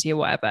community or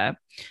whatever.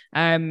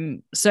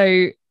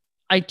 So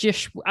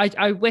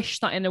I wish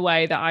that in a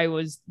way that I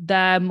was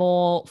there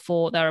more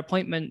for their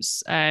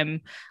appointments.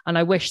 And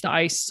I wish that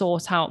I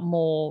sought out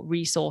more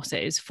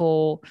resources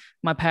for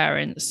my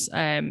parents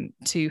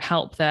to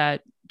help their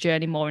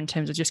journey more in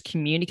terms of just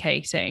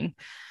communicating.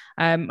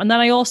 And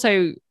then I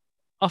also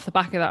off the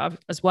back of that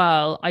as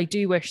well, I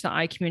do wish that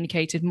I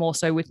communicated more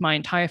so with my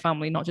entire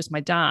family, not just my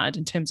dad,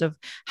 in terms of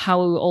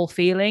how we were all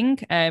feeling.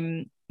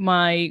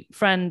 My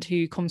friend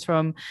who comes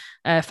from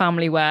a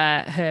family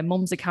where her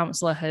mum's a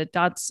counsellor, her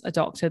dad's a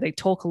doctor, they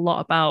talk a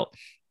lot about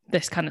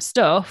this kind of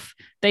stuff.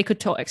 They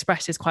could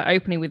express this quite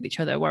openly with each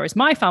other, whereas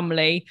my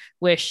family,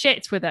 we're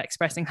shit with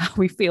expressing how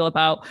we feel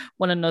about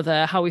one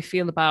another, how we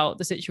feel about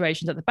the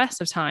situations at the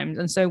best of times.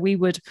 And so we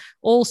would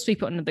all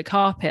sweep it under the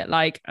carpet.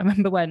 Like, I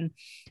remember when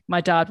my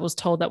dad was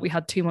told that we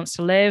had 2 months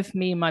to live,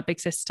 me and my big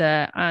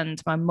sister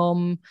and my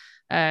mum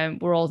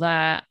were all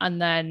there,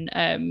 and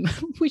then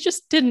we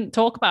just didn't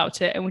talk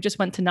about it, and we just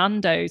went to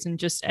Nando's and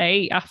just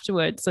ate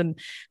afterwards, and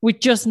we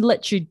just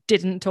literally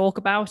didn't talk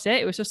about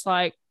it. It was just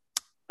like,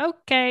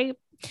 okay.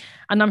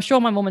 And I'm sure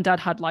my mum and dad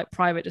had like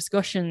private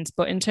discussions,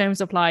 but in terms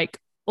of like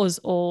us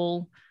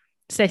all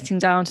sitting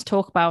down to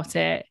talk about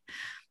it,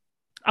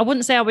 I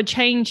wouldn't say I would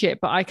change it,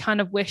 but I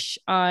kind of wish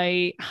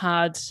I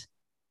had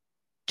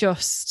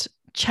just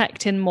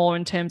checked in more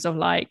in terms of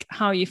like,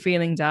 how are you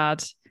feeling,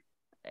 dad,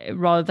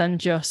 rather than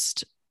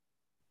just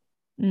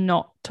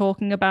not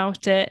talking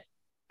about it,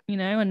 you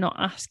know, and not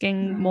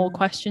asking more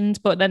questions.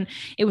 But then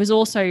it was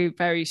also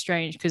very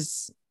strange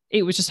because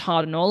it was just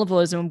hard on all of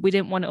us, and we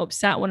didn't want to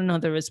upset one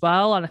another as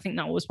well. And I think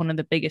that was one of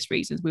the biggest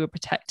reasons we were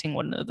protecting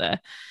one another.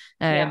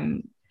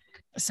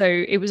 So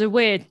it was a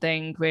weird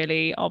thing,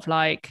 really, of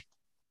like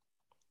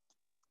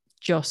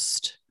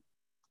just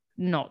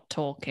not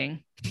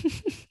talking.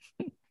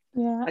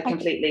 I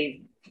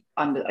completely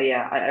I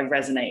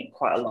resonate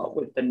quite a lot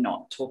with the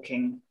not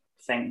talking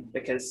thing,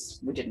 because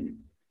we didn't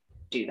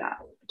do that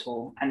at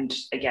all. And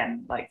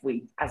again, like,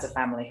 we as a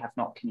family have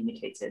not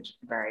communicated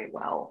very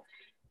well.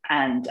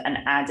 And an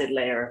added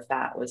layer of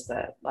that was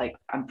that, like,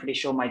 I'm pretty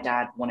sure my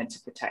dad wanted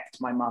to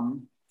protect my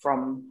mum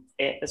from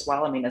it as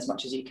well. I mean, as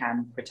much as you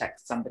can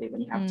protect somebody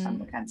when you have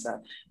terminal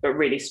cancer, but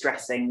really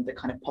stressing the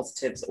kind of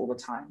positives all the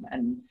time.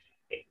 And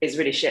it's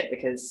really shit,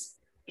 because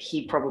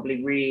he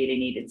probably really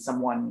needed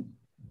someone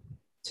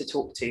to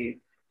talk to,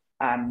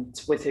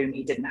 with whom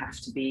he didn't have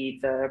to be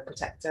the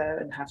protector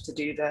and have to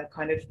do the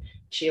kind of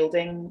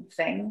shielding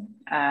thing.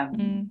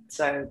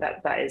 So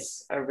that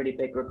is a really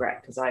big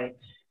regret, because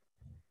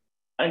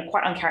and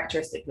quite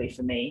uncharacteristically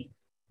for me,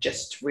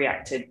 just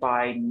reacted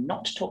by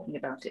not talking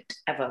about it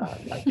ever.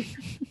 Like,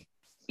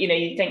 you know,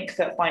 you think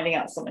that finding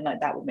out something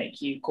like that would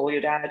make you call your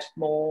dad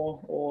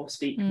more or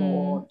speak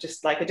more.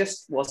 Just like, I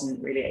just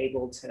wasn't really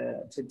able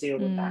to deal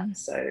with that.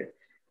 So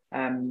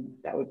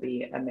that would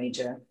be a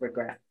major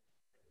regret.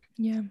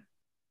 Yeah,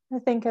 I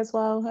think as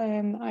well,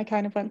 I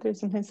kind of went through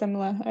something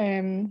similar.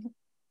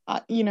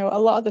 You know, a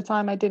lot of the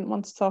time I didn't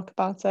want to talk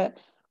about it,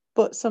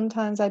 but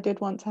sometimes I did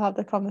want to have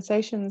the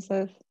conversations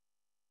of,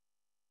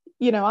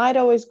 you know, I'd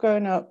always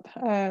grown up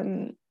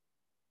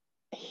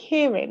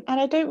hearing, and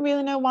I don't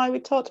really know why we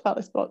talked about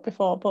this book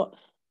before, but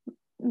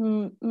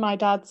my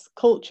dad's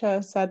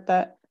culture said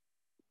that,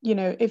 you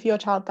know, if your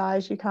child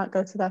dies, you can't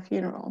go to their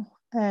funeral,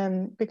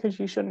 because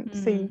you shouldn't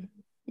see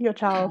your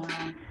child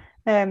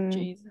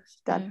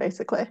dead,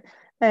 basically.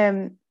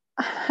 I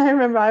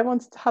remember I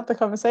wanted to have the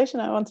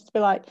conversation. I wanted to be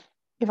like,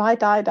 if I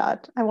die,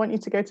 Dad, I want you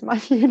to go to my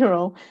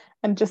funeral,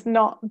 and just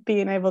not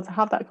being able to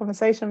have that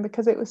conversation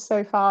because it was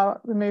so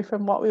far removed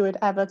from what we would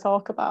ever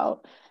talk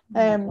about.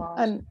 And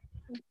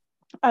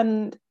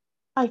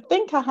I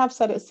think I have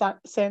said it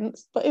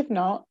since, but if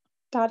not,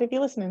 Dad, if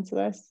you're listening to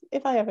this,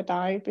 if I ever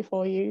die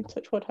before you,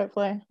 touch wood,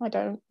 hopefully I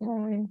don't, I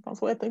mean,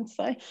 that's a weird thing to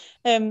say,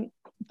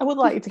 I would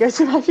like you to go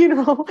to my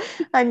funeral.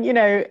 And, you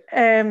know,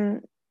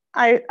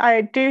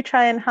 I do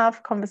try and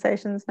have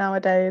conversations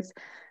nowadays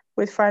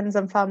with friends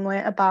and family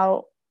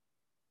about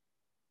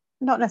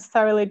not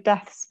necessarily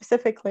death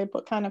specifically,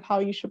 but kind of how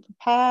you should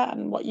prepare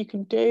and what you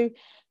can do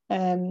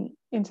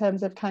in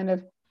terms of kind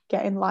of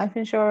getting life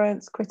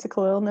insurance,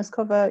 critical illness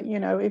cover. You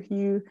know, if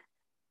you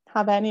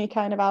have any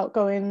kind of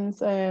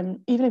outgoings,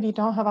 even if you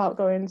don't have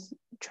outgoings,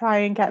 try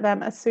and get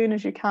them as soon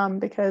as you can,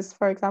 because,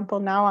 for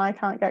example, now I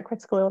can't get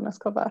critical illness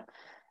cover.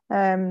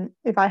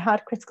 If I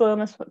had critical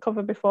illness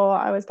cover before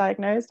I was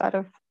diagnosed, I'd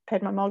have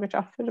paid my mortgage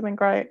off. It would have been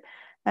great.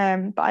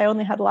 But I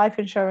only had life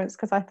insurance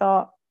because I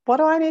thought, what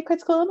do I need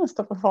critical illness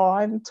cover for?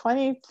 I'm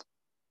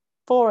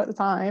 24 at the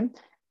time.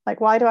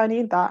 Like, why do I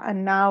need that?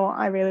 And now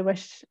I really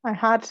wish I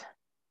had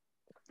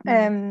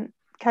kind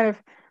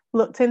of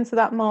looked into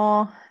that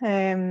more,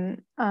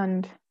 and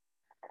kind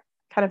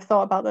of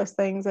thought about those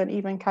things, and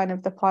even kind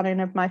of the planning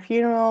of my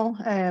funeral.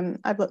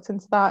 I've looked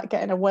into that,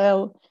 getting a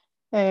will,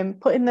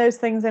 putting those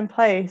things in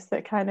place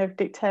that kind of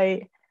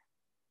dictate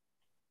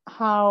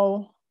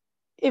how,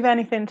 if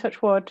anything,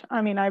 touch wood,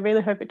 I mean, I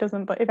really hope it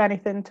doesn't, but if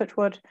anything, touch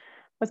wood,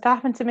 was to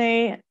happen to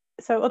me,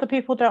 so other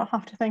people don't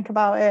have to think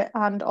about it,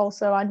 and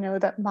also I know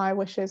that my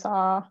wishes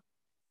are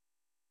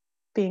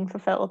being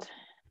fulfilled.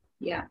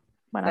 Yeah,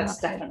 that's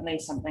definitely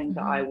something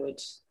that I would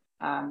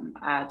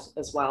add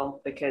as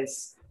well,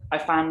 because I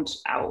found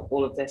out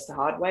all of this the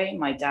hard way.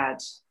 My dad,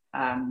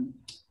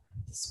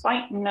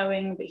 despite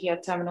knowing that he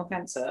had terminal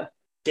cancer,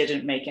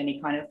 didn't make any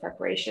kind of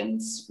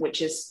preparations,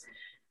 which is,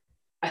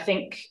 I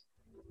think,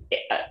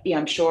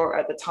 I'm sure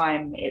at the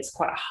time it's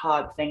quite a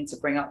hard thing to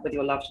bring up with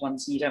your loved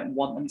ones. You don't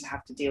want them to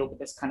have to deal with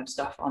this kind of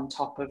stuff on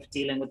top of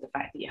dealing with the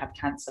fact that you have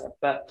cancer.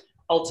 But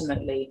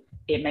ultimately,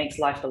 it makes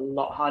life a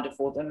lot harder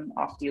for them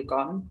after you're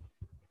gone.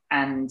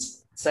 And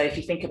so if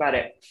you think about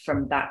it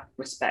from that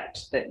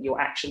respect, that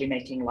you're actually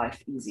making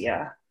life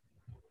easier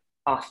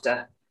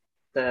after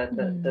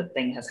the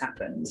thing has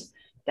happened,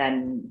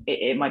 then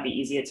it might be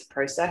easier to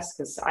process.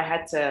 Because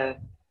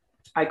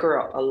I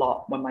grew up a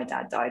lot when my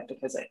dad died,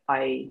 because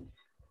I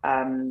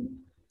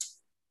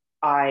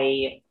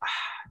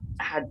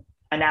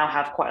now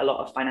have quite a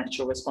lot of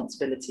financial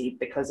responsibility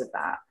because of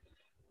that.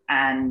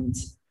 And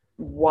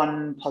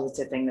one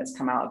positive thing that's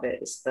come out of it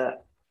is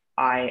that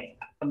I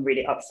am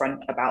really upfront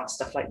about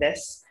stuff like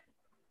this,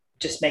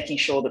 just making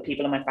sure that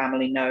people in my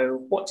family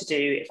know what to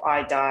do if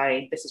I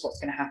die. This is what's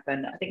going to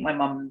happen. I think my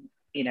mum,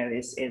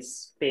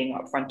 is being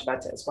upfront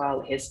about it as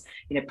well. Is,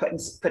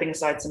 putting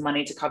aside some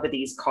money to cover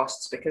these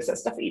costs, because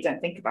that's stuff that you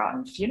don't think about.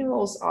 And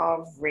funerals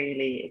are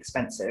really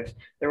expensive.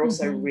 They're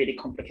also really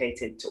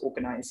complicated to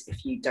organize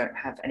if you don't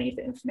have any of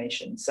the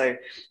information. So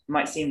it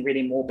might seem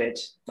really morbid,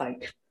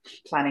 like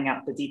planning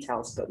out the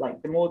details, but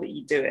like the more that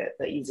you do it,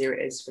 the easier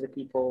it is for the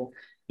people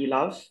you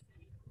love.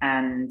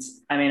 And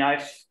I mean,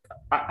 I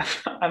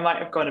might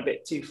have gone a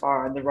bit too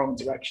far in the wrong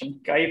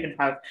direction. I even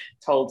have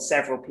told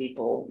several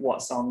people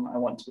what song I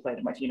want to be played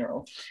at my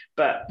funeral.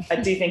 But I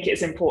do think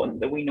it's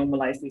important that we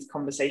normalize these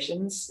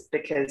conversations,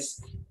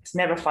 because it's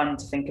never fun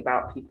to think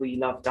about people you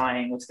love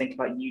dying or to think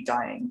about you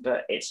dying,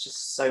 but it's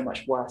just so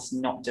much worse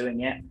not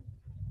doing it.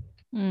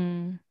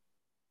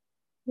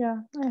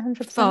 Yeah, I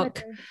 100% Fuck.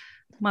 agree.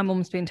 My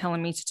mum's been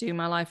telling me to do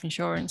my life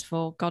insurance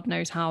for God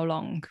knows how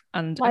long,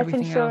 and Life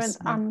everything insurance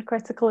else, and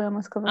critical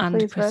illness cover, and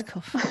please.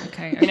 critical.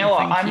 Okay, you know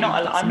what? thank I'm you.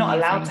 not That's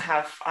allowed amazing. to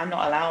have. I'm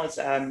not allowed.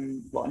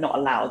 Well, not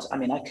allowed. I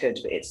mean, I could,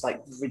 but it's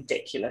like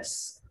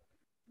ridiculous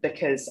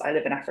because I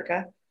live in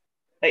Africa.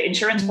 Like,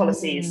 insurance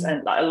policies,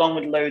 and like, along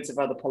with loads of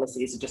other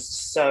policies, are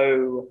just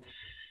so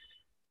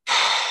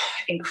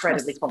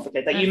incredibly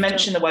complicated. Like, you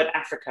mention the word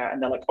Africa,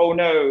 and they're like, "Oh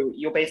no,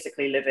 you're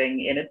basically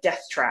living in a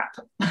death trap.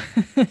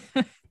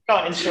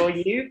 Can't insure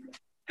you."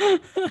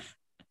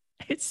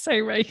 It's so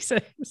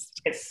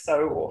racist. It's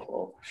so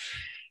awful.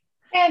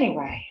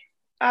 Anyway,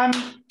 I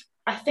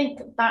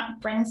think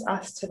that brings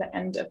us to the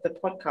end of the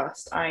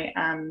podcast. I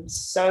am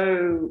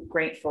so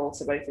grateful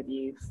to both of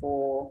you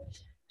for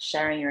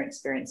sharing your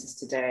experiences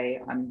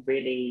today. I'm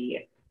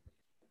really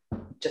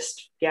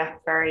just,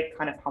 very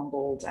kind of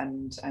humbled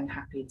and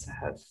happy to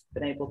have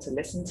been able to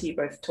listen to you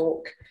both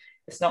talk.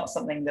 It's not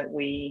something that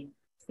we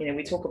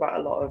talk about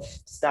a lot of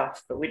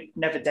stuff, but we've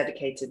never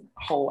dedicated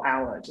a whole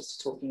hour just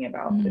talking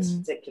about this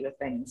particular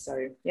thing.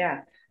 So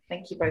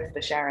thank you both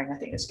for sharing. I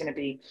think it's going to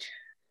be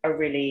a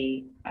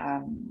really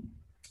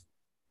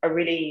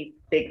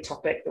big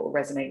topic that will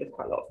resonate with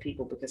quite a lot of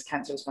people, because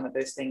cancer is one of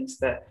those things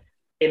that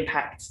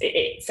impacts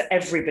it's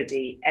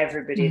everybody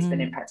has been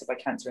impacted by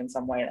cancer in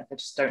some way. Like, I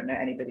just don't know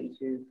anybody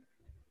who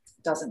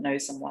doesn't know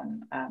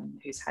someone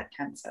who's had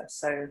cancer.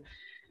 So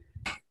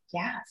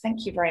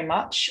thank you very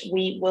much.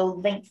 We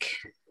will link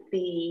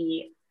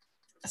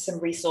some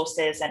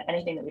resources and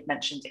anything that we've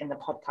mentioned in the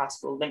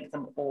podcast. We'll link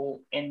them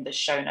all in the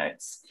show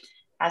notes.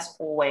 As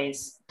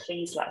always,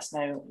 please let us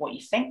know what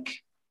you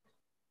think.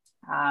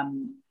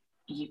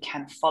 You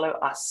can follow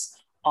us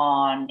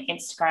on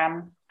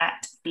Instagram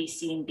at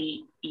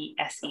bsea.n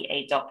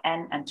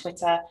and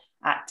Twitter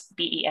at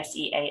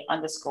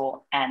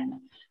BESEA_N.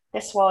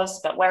 This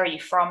was But Where Are You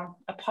From?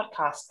 A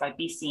podcast by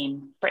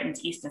BSEAM,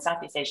 Britain's East and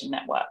Southeast Asian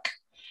network.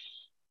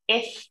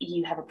 If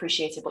you have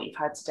appreciated what you've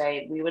heard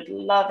today, we would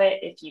love it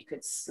if you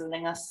could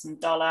sling us some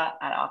dollar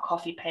at our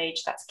coffee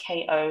page. That's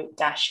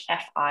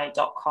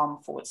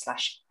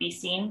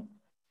ko-fi.com/BSEAM.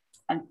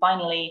 And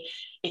finally,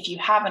 if you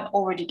haven't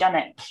already done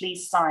it,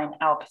 please sign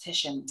our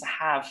petition to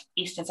have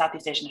East and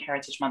Southeast Asian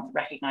Heritage Month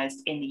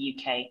recognised in the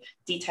UK.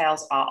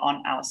 Details are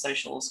on our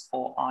socials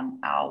or on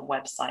our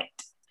website.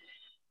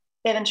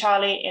 Viv and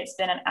Charlie, it's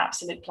been an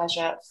absolute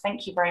pleasure.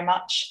 Thank you very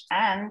much.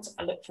 And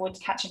I look forward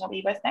to catching up with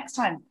you both next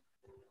time.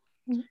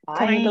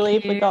 Can you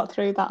believe we got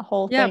through that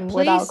whole thing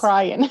without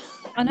crying?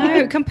 I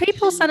know. Can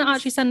people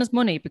actually send us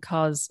money?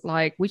 Because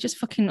we just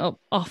fucking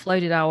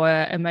offloaded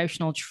our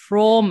emotional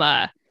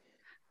trauma.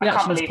 I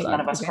can't believe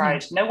none of us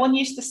cried. No one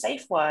used the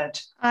safe word.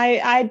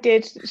 I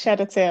did shed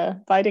a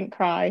tear, but I didn't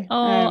cry.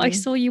 I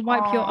saw you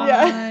wipe your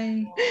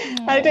eye.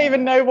 I don't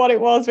even know what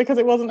it was, because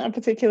it wasn't a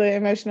particularly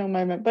emotional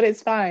moment, but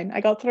it's fine. I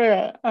got through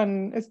it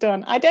and it's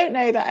done. I don't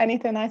know that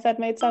anything I said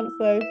made sense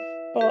though,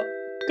 but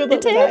good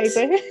luck with that,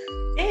 Izzy.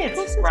 It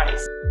is. Right.